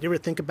 man. You ever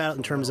think about it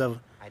in terms of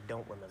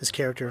this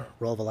character,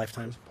 role of a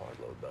lifetime?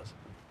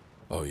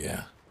 Oh,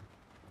 yeah.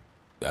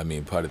 I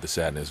mean, part of the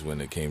sadness when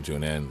it came to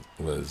an end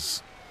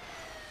was,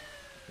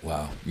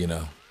 wow,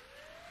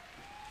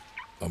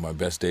 are my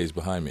best days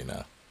behind me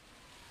now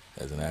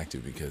as an actor,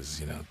 because,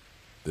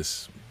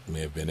 this may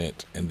have been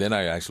it. And then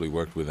I actually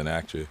worked with an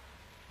actor,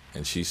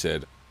 and she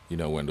said,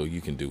 Wendell,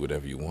 you can do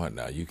whatever you want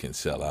now. You can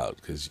sell out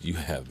because you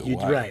have the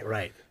Wire.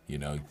 Right.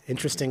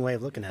 Interesting way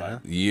of looking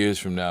at it. Years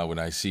from now, when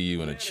I see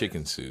you in a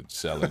chicken suit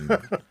selling,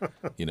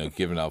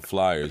 giving out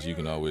flyers, you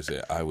can always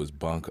say, I was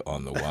Bunk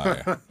on the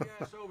Wire.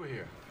 Over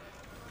here.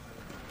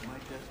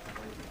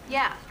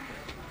 Yeah.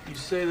 You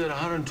say that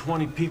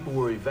 120 people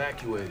were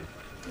evacuated.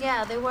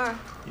 Yeah, they were.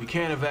 You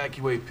can't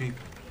evacuate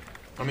people.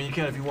 I mean, you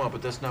can if you want,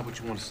 but that's not what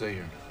you want to say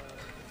here.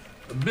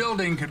 A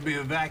building could be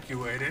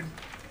evacuated.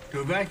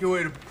 To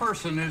evacuate a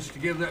person is to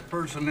give that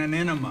person an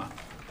enema.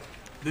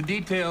 The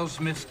details,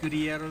 Miss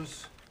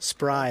Gutierrez.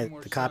 Spry,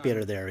 the copy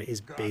editor there,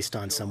 is based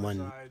on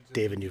someone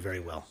David knew very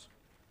well.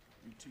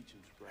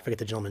 I forget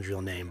the gentleman's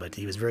real name, but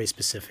he was very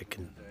specific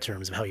in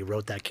terms of how he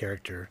wrote that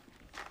character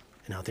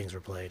and how things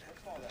were played.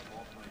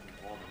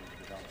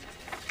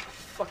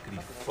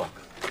 Fuckity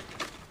fuck.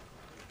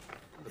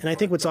 And I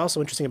think what's also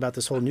interesting about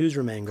this whole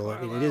newsroom angle,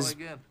 I mean, it is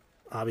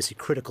obviously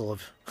critical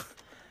of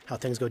how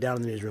things go down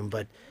in the newsroom,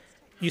 but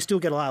you still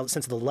get a lot of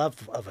sense of the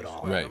love of it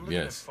all. Right,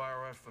 yes.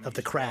 Of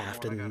the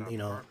craft, and, you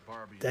know,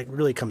 that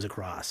really comes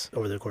across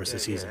over the course of the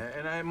season. Yeah,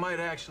 and I might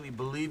actually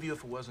believe you if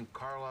it wasn't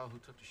Carlisle who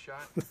took the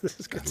shot. This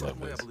is good. That's the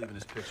way I believe in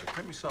this picture.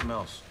 Print me something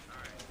else.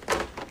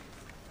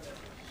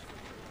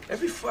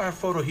 Every fire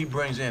photo he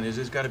brings in,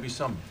 there's got to be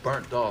some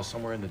burnt doll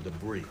somewhere in the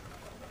debris.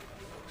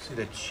 See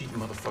that cheating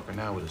motherfucker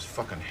now with his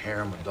fucking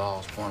harem of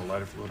dolls pouring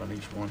lighter fluid on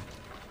each one?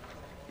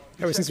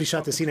 Ever since we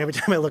shot the scene, every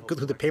time I look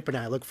through the paper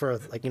now, I look for,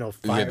 like, you know,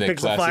 fire, that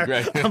pictures of fire.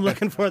 classic, right? I'm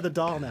looking for the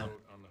doll now.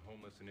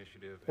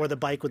 Or the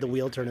bike with the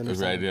wheel turning.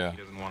 Right, yeah. He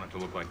doesn't want it to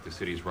look like the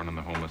city's running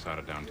the homeless out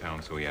of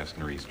downtown, so he asked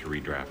Nerys to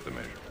redraft the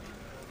measure.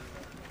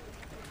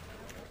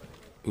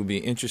 It would be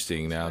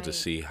interesting now to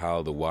see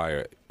how The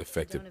Wire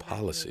affected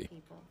policy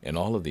in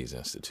all of these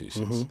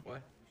institutions.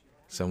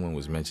 Someone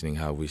was mentioning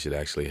how we should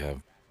actually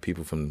have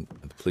people from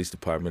the police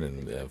department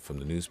and from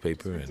the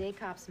newspaper and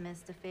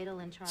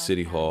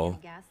City Hall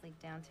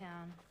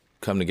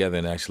come together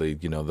and actually,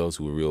 you know, those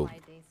who were real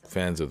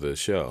fans of the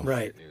show.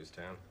 Right.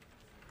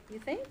 You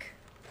think?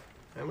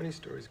 How many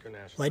stories go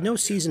national? Well, I know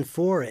season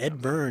 4,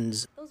 Ed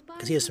Burns,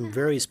 because he has some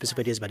very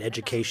specific ideas about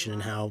education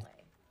and how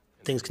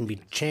things can be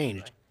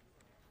changed.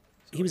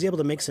 He was able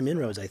to make some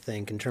inroads, I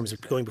think, in terms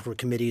of going before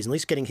committees, and at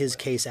least getting his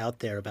case out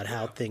there about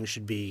how things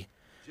should be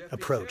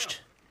approached.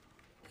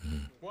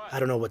 I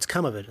don't know what's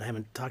come of it. I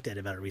haven't talked to Ed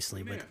about it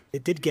recently, but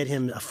it did get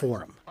him a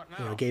forum.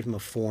 You know, it gave him a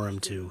forum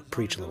to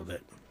preach a little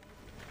bit.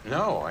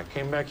 No, I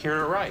came back here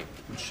to write.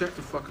 Check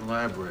the fucking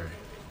library.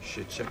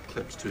 Shit, check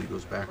clips too. He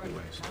goes back a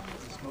ways.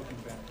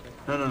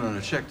 No,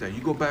 check that.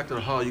 You go back to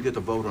the hall, you get the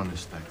vote on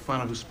this thing.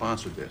 Find out who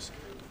sponsored this.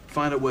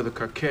 Find out whether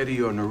Carcetti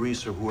or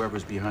Nerys or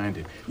whoever's behind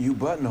it. You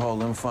buttonhole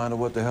them, find out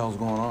what the hell's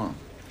going on.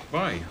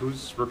 Why?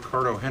 Who's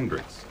Ricardo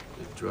Hendricks?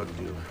 The drug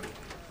dealer.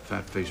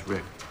 Fat-faced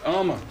Rick.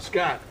 Alma,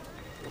 Scott.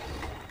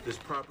 This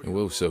property. And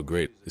what was so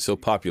great, it's so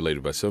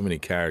populated by so many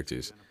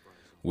characters.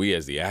 We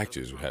as the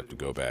actors would have to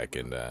go back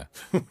and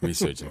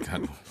research and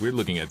kind of, we're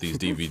looking at these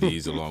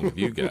DVDs along with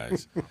you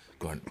guys,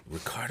 going,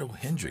 Ricardo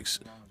Hendricks,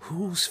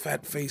 who's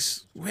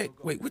Fat-Face Rick?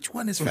 Wait, which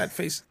one is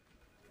Fat-Face?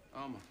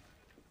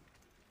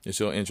 It's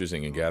so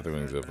interesting in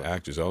gatherings of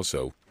actors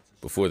also.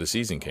 Before the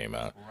season came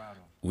out,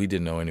 we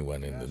didn't know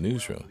anyone in the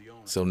newsroom.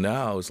 So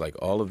now it's like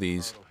all of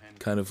these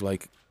kind of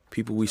like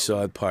people we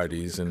saw at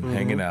parties and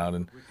hanging out,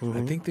 and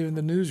I think they're in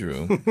the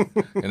newsroom.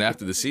 And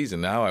after the season,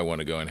 now I want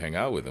to go and hang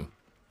out with them.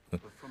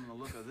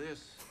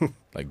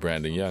 Like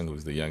Brandon Young,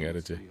 who's the young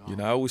editor. You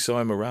know, I always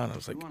saw him around. I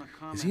was like,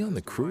 is he on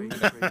the crew?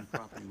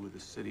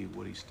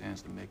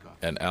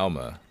 And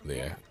Alma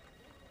there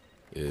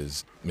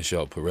is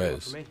Michelle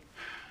Perez,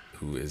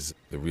 who is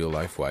the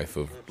real-life wife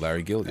of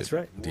Larry Gilgit. That's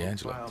right.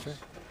 D'Angelo. That's right.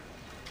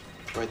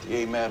 Write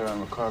the A matter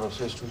on Ricardo's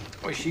history.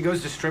 Wait, she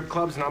goes to strip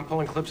clubs and I'm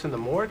pulling clips in the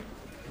morgue?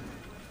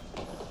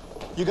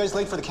 You guys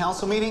late for the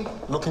council meeting?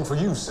 Looking for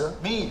you, sir.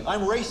 Me.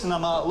 I'm racing.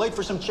 I'm late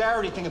for some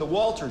charity thing at the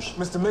Walters.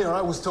 Mr. Mayor,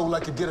 I was told I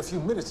could get a few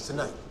minutes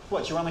tonight.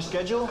 What, you're on my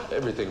schedule?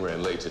 Everything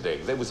ran late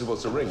today. They were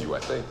supposed to ring you, I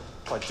think.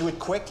 What, do it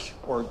quick,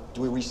 or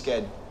do we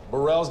reschedule?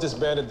 Burrell's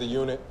disbanded the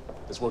unit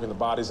that's working the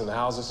bodies in the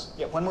houses.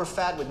 Yeah, when we're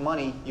fat with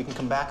money, you can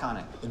come back on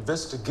it.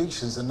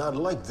 Investigations are not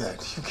like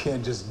that. You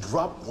can't just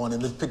drop one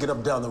and then pick it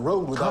up down the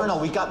road without... Colonel,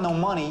 we got no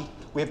money.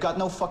 We have got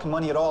no fucking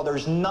money at all.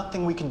 There's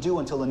nothing we can do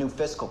until the new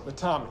fiscal. But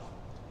Tommy,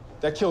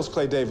 that kills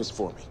Clay Davis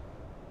for me.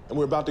 And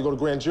we're about to go to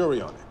grand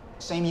jury on it.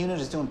 Same unit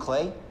as doing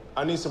Clay?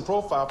 I need some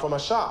profile for my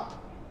shop.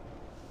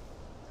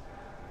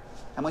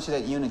 How much of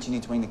that unit you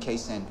need to bring the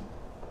case in?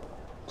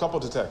 Couple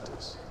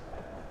detectives.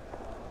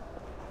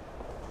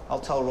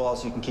 I'll tell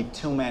Rawls you can keep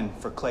 2 men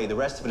for Clay. The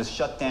rest of it is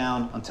shut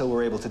down until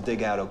we're able to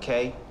dig out,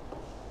 okay?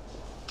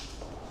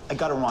 I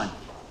gotta run. I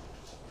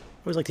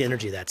always like the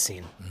energy of that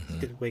scene.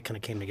 The way it kind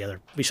of came together.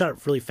 We shot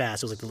it really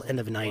fast. It was like the end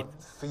of the night. One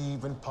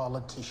thieving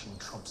politician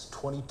trumps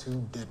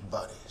 22 dead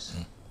bodies.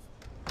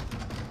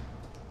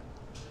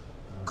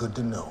 Good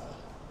to know.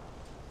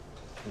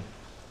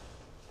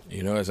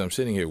 You know, as I'm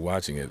sitting here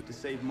watching it, To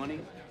save money,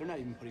 they're not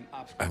even putting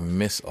I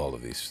miss all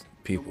of these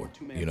people.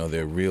 You know,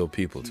 they're real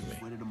people to me.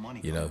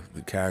 You know,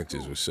 the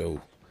characters were so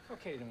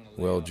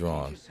well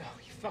drawn.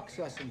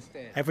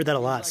 I've heard that a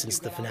lot since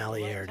the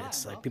finale aired.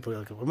 It's like people are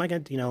like, what am I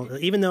going to, you know,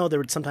 even though there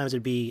would sometimes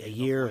it'd be a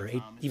year or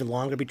even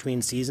longer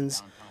between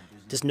seasons,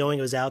 just knowing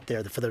it was out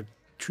there, for the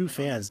true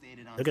fans,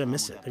 they're going to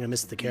miss it. They're going to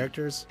miss the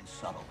characters.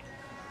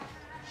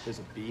 There's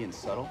a B in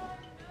subtle.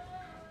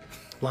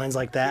 Lines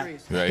like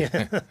that. Right.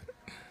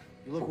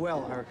 You look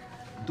well, Herc.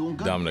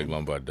 Dominic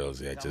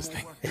Lombardozzi, I just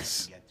think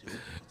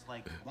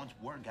like once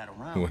word got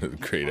around. One of the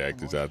great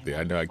actors out there.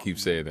 I know I keep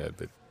saying that,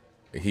 but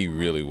he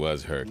really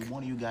was Herc.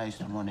 One of you guys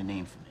to run a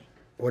name for me.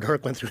 What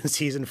Herc went through in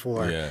season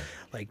 4, Yeah.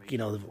 like, you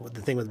know,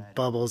 the thing with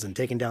Bubbles and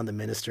taking down the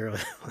minister, it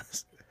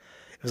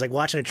was like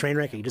watching a train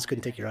wreck and you just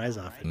couldn't take your eyes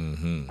off it.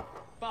 Mm-hmm.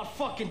 About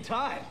fucking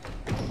time.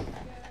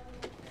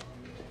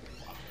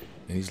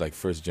 And he's like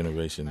first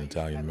generation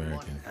Italian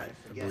American.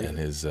 And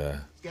his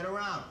Get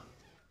around.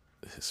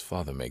 his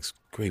father makes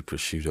great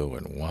prosciutto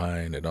and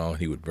wine and all.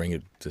 He would bring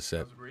it to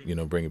set, you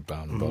know, bring it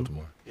down to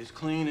Baltimore. It's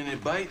clean and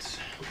it bites.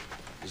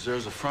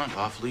 Deserves a front,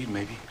 off lead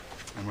maybe.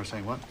 And we're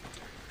saying what?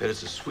 That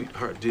it's a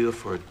sweetheart deal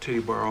for a titty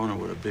bar owner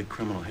with a big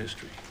criminal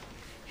history.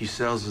 He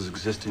sells his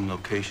existing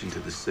location to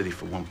the city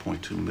for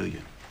 $1.2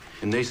 million.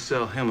 And they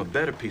sell him a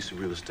better piece of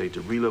real estate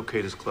to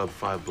relocate his club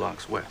 5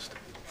 blocks west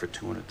for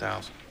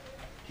 $200,000.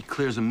 He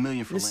clears $1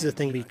 million for This is a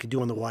thing we could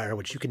do on The Wire,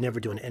 which you could never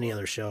do in any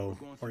other show,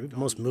 or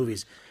most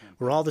movies,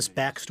 where all this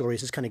backstory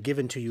is just kind of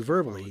given to you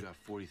verbally.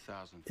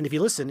 And if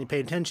you listen and pay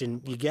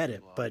attention, you get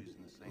it. But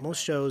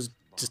most shows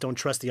just don't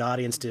trust the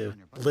audience to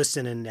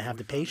listen and have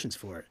the patience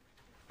for it.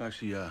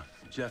 Actually,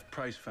 Jeff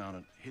Price found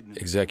it hidden.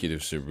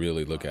 Executives should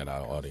really look at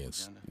our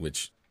audience,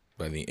 which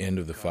by the end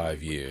of the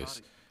 5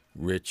 years,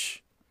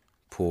 rich,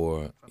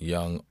 poor,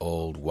 young,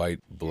 old, white,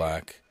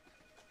 black,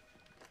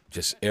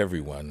 just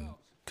everyone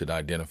could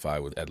identify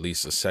with at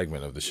least a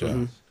segment of the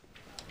show.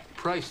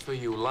 Price for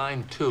you,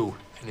 line 2,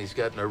 and he's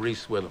got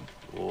Maurice with him.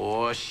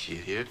 Oh, shit,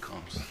 here it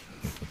comes.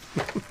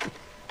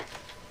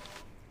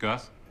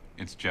 Gus,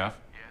 it's Jeff.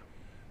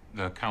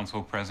 The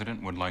council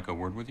president would like a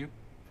word with you.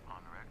 On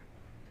the record.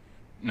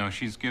 No,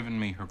 she's given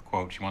me her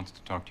quote. She wants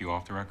to talk to you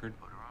off the record.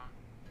 Put her on.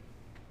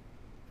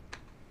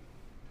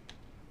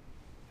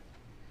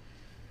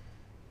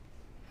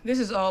 This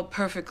is all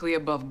perfectly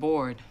above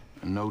board.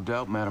 No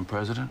doubt, Madam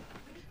President.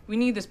 We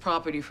need this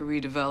property for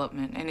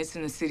redevelopment, and it's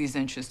in the city's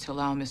interest to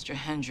allow Mr.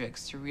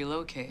 Hendricks to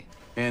relocate.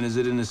 And is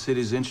it in the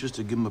city's interest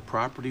to give him a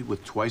property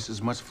with twice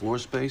as much floor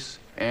space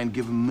and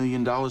give him $1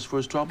 million for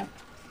his trouble?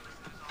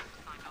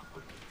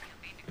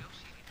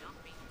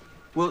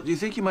 Well, do you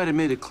think you might have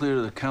made it clear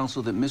to the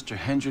council that Mr.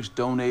 Hendricks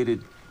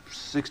donated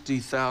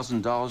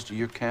 $60,000 to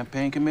your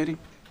campaign committee?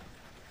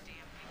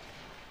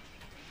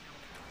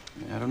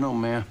 I don't know,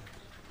 man.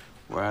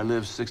 Where I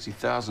live,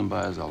 60,000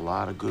 buys a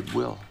lot of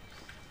goodwill.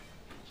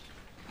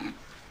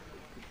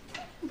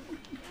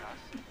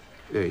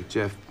 Hey,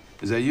 Jeff,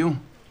 is that you?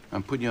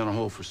 I'm putting you on a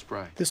hold for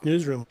Spry. This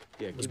newsroom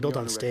was built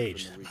on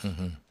stage.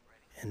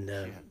 And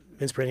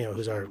Vince Peregrino,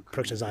 who's our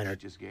production designer,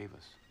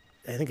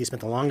 I think he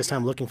spent the longest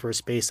time looking for a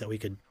space that we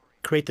could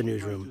create the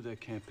newsroom. That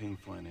campaign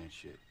finance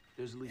shit.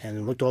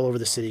 And looked all over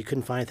the city,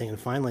 couldn't find anything. And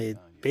finally,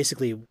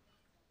 basically,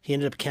 he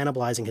ended up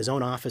cannibalizing his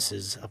own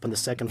offices up on the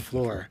second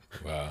floor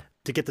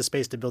to get the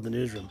space to build the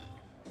newsroom.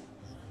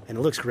 And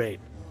it looks great.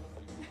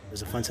 It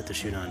was a fun set to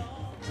shoot on.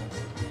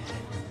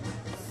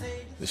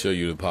 To show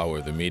you the power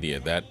of the media,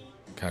 that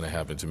kind of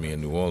happened to me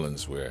in New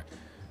Orleans, where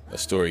a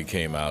story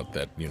came out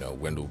that, you know,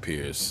 Wendell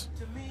Pierce,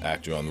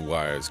 actor on The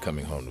Wire, is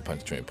coming home to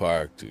Pontchartrain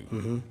Park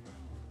to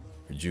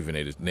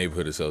Rejuvenated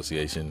Neighborhood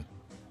Association.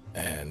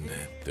 And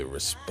the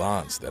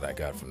response that I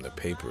got from the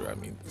paper, I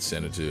mean,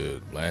 Senator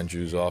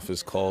Landrieu's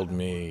office called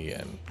me,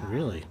 and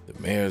really, the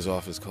mayor's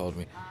office called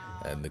me,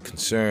 and the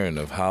concern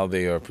of how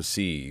they are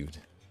perceived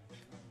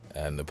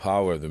and the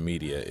power of the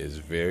media is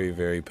very,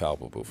 very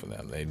palpable for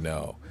them. They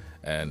know.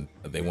 And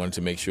they wanted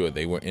to make sure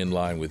they were in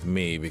line with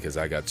me because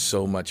I got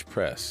so much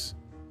press.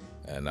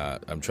 And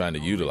I'm trying to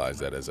utilize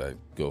that as I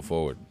go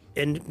forward.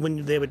 And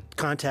when they would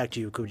contact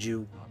you, could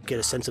you get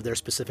a sense of their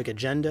specific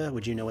agenda?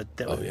 Would you know what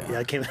that was? Yeah.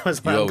 That came, that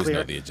was You always clear.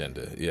 know the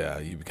agenda. Yeah,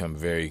 you become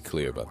very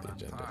clear about the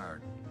agenda.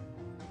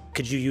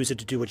 Could you use it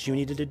to do what you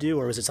needed to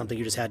do, or was it something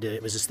you just had to,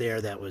 it was just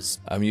there that was...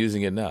 I'm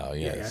using it now,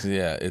 yes.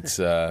 Yeah, it's,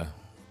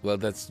 well,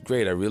 that's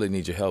great. I really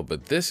need your help,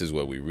 but this is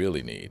what we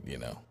really need, you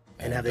know.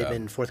 And have they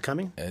been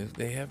forthcoming?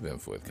 They have been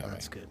forthcoming. Oh,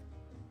 that's good.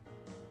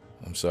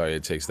 I'm sorry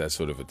it takes that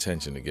sort of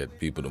attention to get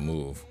people to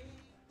move.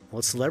 Well,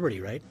 it's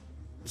celebrity, right?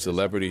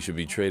 Celebrity should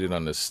be traded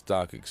on the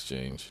stock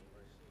exchange.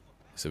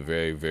 It's a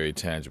very, very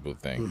tangible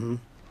thing.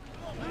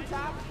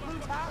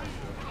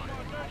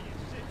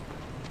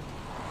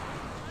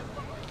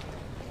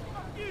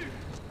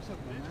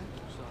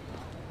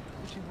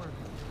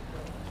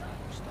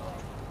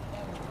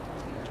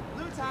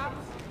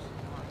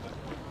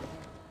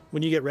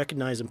 When you get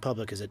recognized in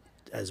public, is it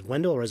as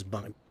Wendell or as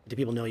Bunk? Do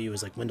people know you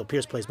as like Wendell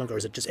Pierce plays Bunk, or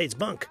is it just, hey, it's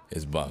Bunk?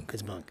 It's Bunk.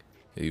 It's Bunk.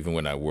 Even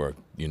when I work,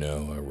 you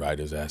know,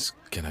 writers ask,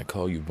 "Can I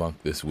call you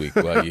Bunk this week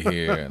while you're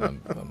here?" And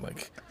I'm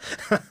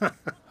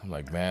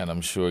like, man, I'm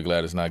sure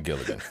glad it's not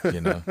Gilligan.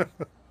 You know,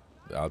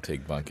 I'll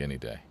take Bunk any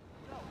day.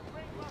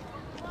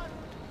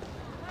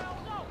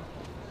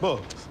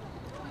 Bugs.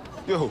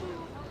 Yo.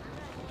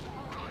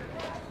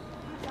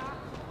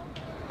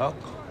 Huh?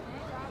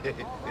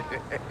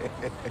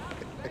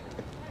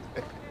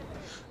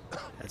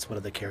 That's one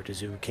of the characters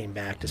who came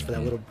back just for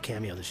that little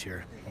cameo this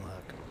year.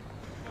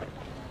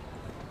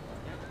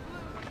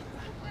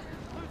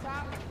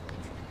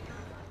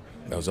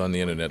 I was on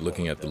the internet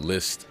looking at the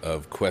list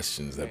of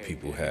questions that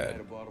people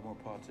had,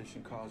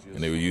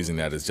 and they were using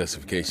that as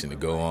justification to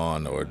go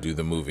on or do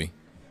the movie.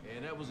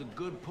 And that was a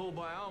good pull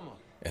by Alma.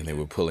 And they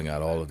were pulling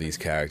out all of these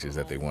characters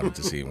that they wanted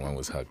to see. One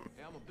was Huck.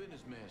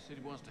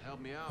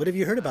 What have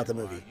you heard about the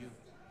movie?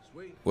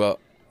 Well,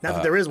 not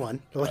that there is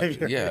one. But what have you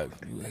heard? Yeah,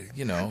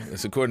 you know,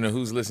 it's according to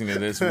who's listening to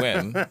this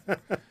when.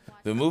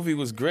 The movie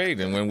was great,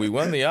 and when we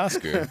won the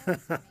Oscar,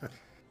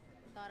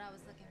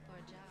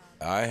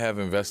 I have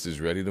investors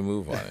ready to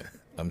move on it.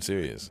 I'm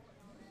serious.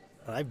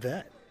 I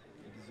bet.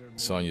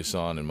 Sonia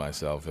Son and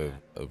myself have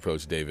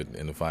approached David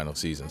in the final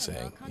season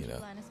saying, you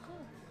know,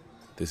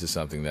 this is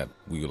something that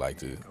we would like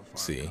to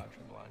see.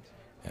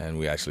 And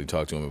we actually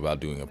talked to him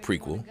about doing a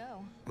prequel.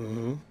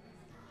 Mm-hmm.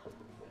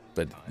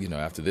 But, you know,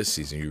 after this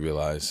season, you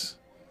realize,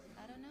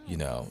 you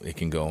know, it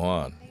can go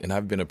on. And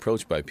I've been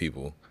approached by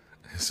people,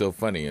 it's so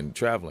funny, in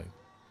traveling.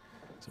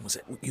 Someone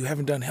said, you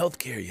haven't done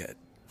healthcare yet,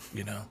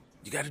 you know?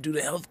 You got to do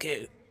the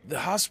healthcare, the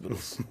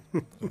hospitals.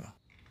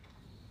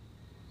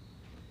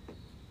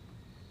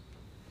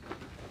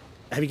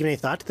 Have you given any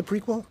thought to the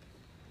prequel?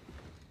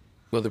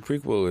 Well, the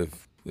prequel,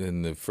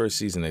 in the first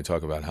season, they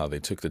talk about how they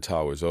took the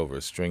towers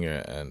over.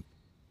 Stringer and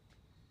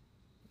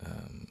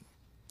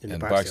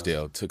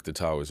Barksdale took the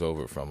towers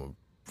over from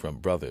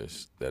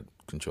brothers that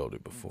controlled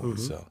it before. Mm-hmm.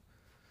 So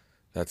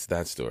that's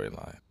that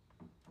storyline.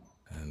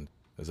 And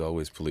there's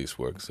always police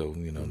work. So,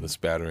 you know, the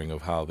spattering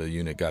of how the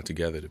unit got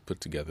together to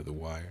put together The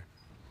Wire.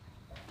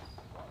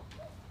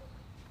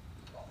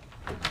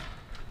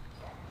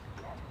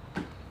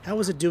 How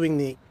was it doing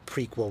the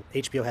prequel?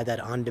 HBO had that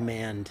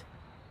on-demand,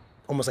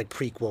 almost like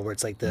prequel, where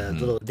it's like the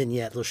little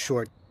vignette, little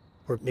short,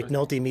 where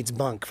McNulty meets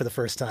Bunk for the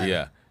first time.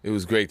 Yeah, it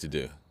was great to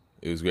do.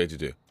 It was great to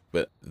do.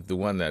 But the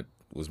one that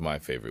was my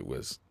favorite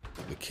was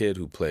the kid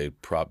who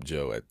played Prop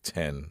Joe at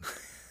 10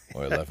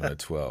 or 11 or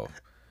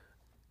 12.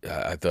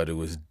 I thought it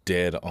was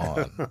dead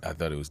on.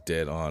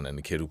 And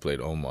the kid who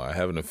played Omar. I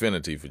have an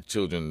affinity for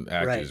children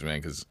actors, man,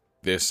 because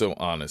they're so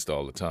honest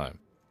all the time.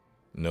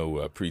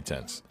 No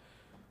pretense.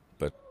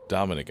 But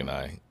Dominic and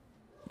I,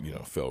 you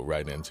know, fell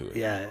right into it.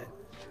 Yeah,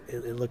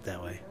 it looked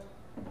that way.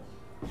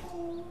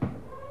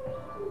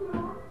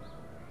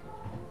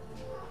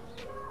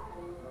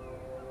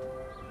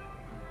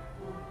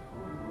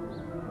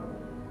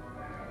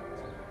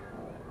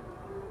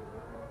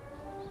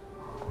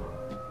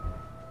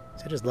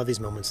 I just love these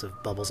moments of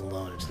Bubbles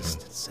alone. It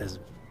says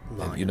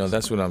lines. You know,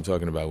 that's what I'm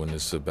talking about when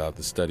it's about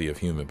the study of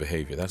human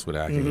behavior. That's what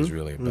acting is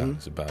really about.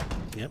 It's about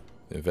the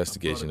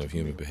investigation of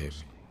human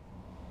behavior.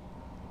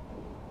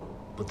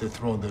 But they're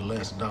throwing their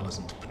last dollars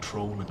into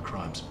patrol and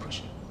crime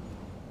suppression.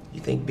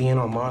 You think being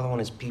on Marlowe and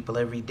his people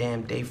every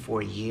damn day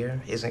for a year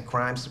isn't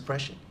crime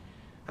suppression?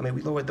 I mean,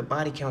 we lowered the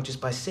body count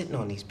just by sitting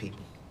on these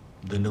people.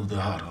 They knew they're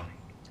hot, huh?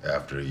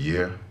 After a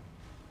year?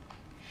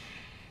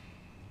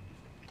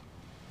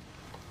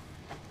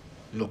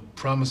 Look,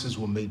 promises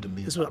were made to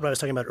me. This is what I was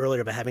talking about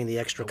earlier, about having the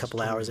extra couple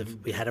hours if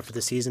we had it for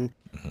the season.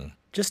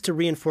 Just to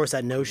reinforce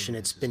that notion,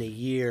 it's been a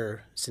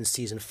year since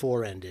season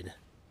 4 ended.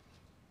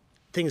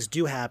 Things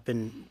do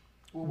happen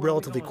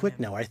relatively quick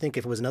now. I think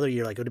if it was another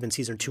year, like it would have been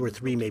season 2 or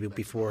 3 maybe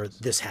before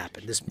this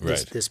happened.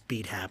 This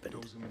beat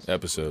happened.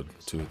 Episode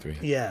 2 or 3.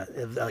 Yeah,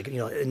 like, you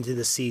know, into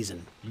the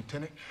season.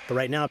 Lieutenant? But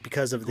right now,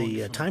 because of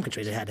the time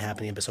constraint, it had to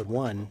happen in episode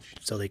 1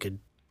 so they could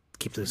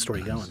keep the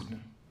story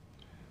going.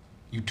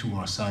 You two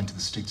are assigned to the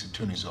state's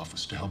attorney's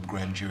office to help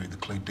grand jury the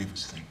Clay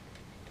Davis thing.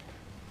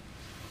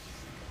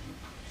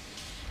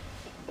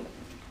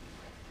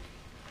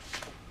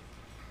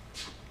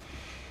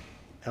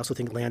 I also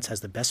think Lance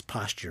has the best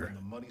posture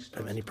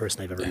of any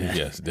person I've ever met.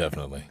 Yes,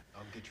 definitely.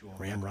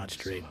 Ramrod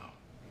straight.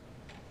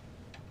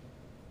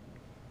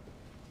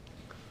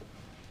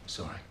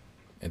 Sorry.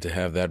 And to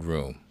have that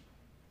room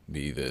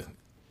be the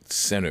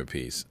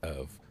centerpiece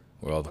of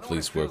where all the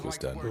police work was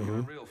done.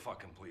 Real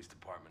fucking police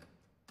department.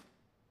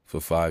 For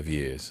 5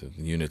 years, of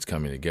units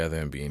coming together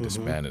and being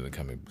disbanded and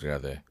coming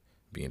together,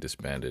 being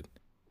disbanded.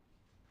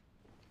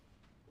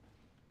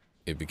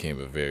 It became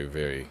a very,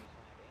 very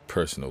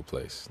personal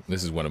place.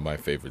 This is one of my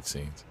favorite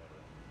scenes.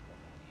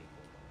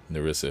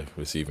 Narissa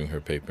receiving her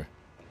paper.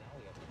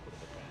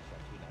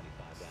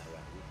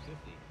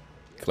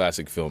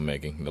 Classic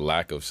filmmaking, the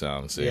lack of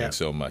sound saying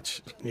so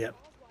much. Yep.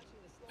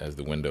 As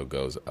the window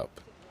goes up.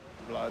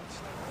 Blood.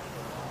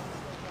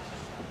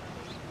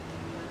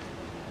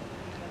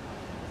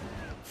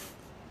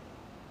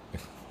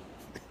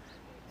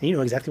 You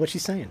know exactly what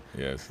she's saying.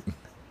 Yes.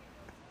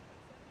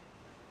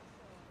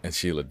 And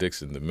Sheila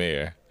Dixon, the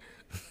mayor,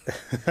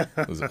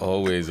 was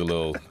always a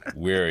little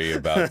wary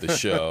about the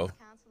show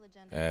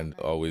and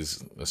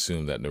always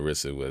assumed that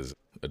Narissa was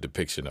a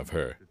depiction of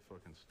her,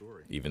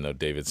 even though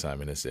David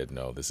Simon has said,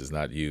 no, this is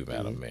not you,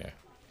 Madam Mayor.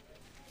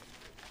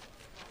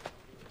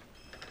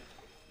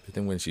 But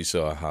then when she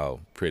saw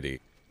how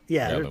pretty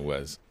Ellen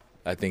was,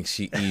 I think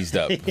she eased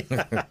up.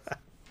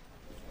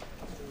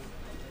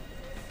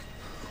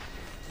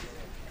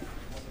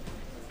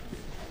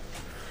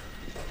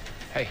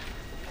 Hey.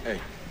 Hey.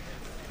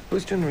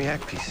 Who's doing the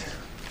React piece?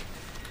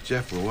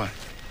 Jeff or what?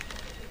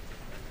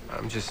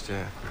 I'm just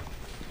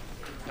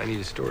I need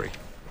a story.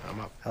 I'm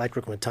up. I like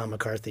working with Tom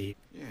McCarthy.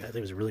 I think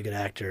he was a really good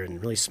actor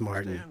and really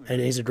smart.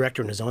 And he's a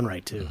director in his own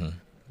right, too.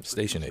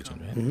 Station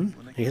agent,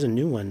 right? He has a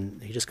new one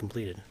he just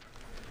completed.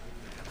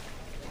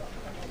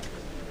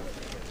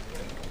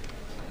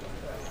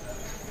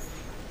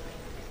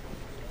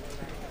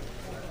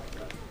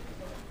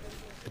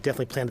 It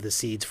definitely planted the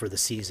seeds for the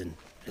season.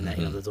 And that,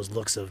 you know, those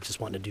looks of just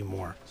wanting to do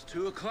more. It's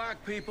 2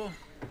 o'clock, people.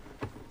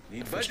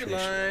 Need budget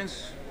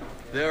lines.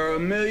 There are a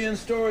million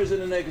stories in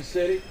the naked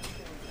city.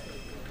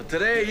 But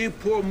today, you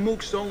poor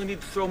mooks only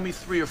need to throw me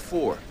 3 or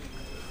 4.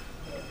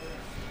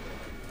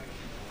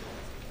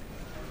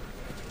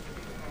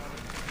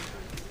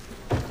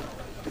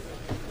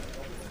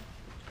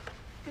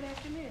 Good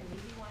afternoon.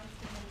 Levy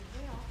Weinstein and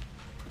Will.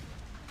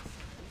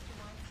 Mr.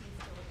 Weinstein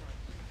still at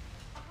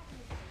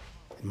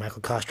work. And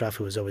Michael Kostroff,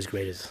 who was always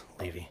great as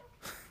Levy.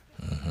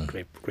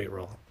 Great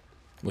role.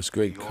 What's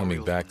great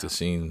coming back to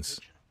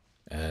scenes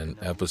and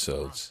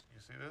episodes,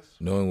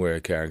 knowing where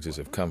characters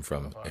have come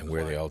from and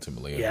where they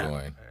ultimately are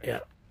going. Yeah.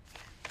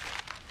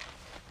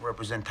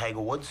 Represent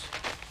Tiger Woods?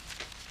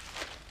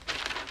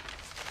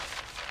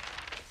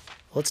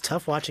 Well, it's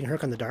tough watching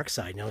Herc on the dark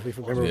side. You know, we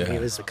remember when he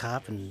was a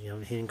cop and, you know,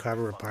 he and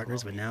Carver were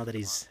partners, but now that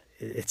it's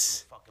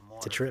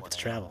a trip, it's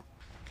travel.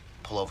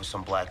 Pull over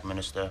some black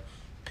minister,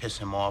 piss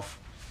him off,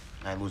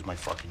 and I lose my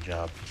fucking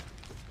job.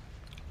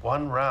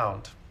 1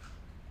 round.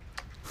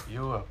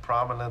 You, a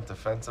prominent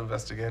defense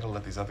investigator,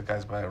 let these other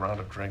guys buy a round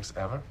of drinks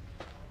ever?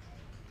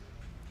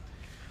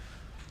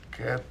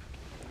 Kid,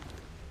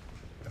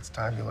 it's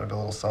time you learned a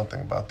little something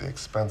about the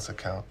expense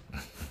account.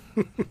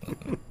 And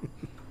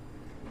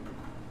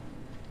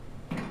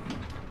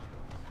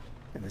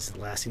this is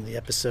the last scene of the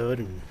episode,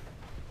 and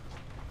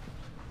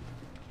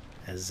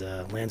as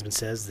Landsman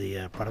says,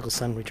 the prodigal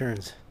son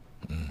returns.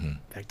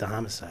 Back to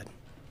homicide.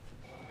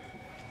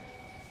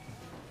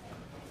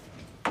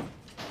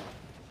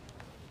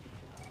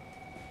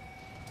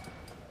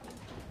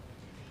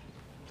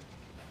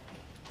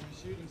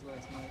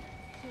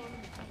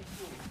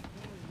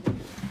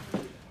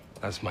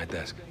 That's my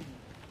desk.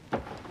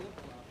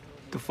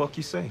 The fuck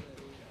you say?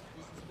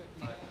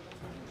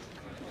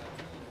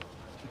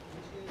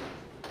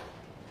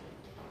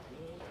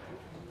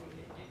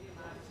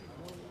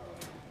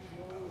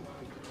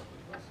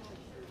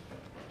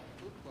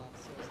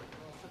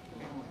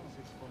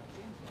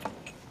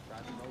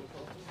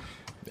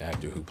 The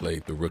actor who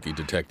played the rookie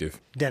detective.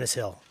 Dennis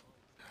Hill.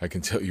 I can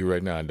tell you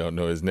right now, I don't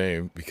know his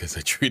name because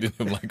I treated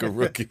him like a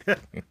rookie.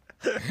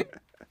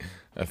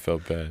 I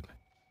felt bad.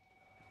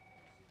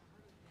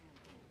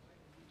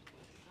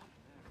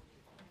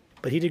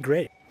 But he did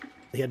great.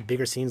 He had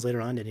bigger scenes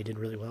later on, and he did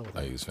really well with it.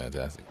 Oh, he was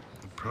fantastic.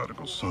 The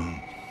prodigal son.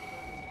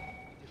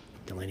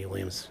 Delaney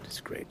Williams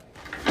is great.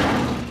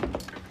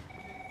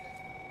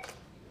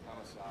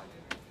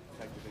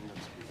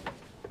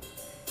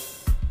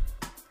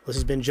 This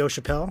has been Joe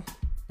Chappelle.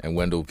 And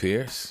Wendell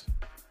Pierce.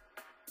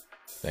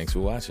 Thanks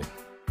for watching.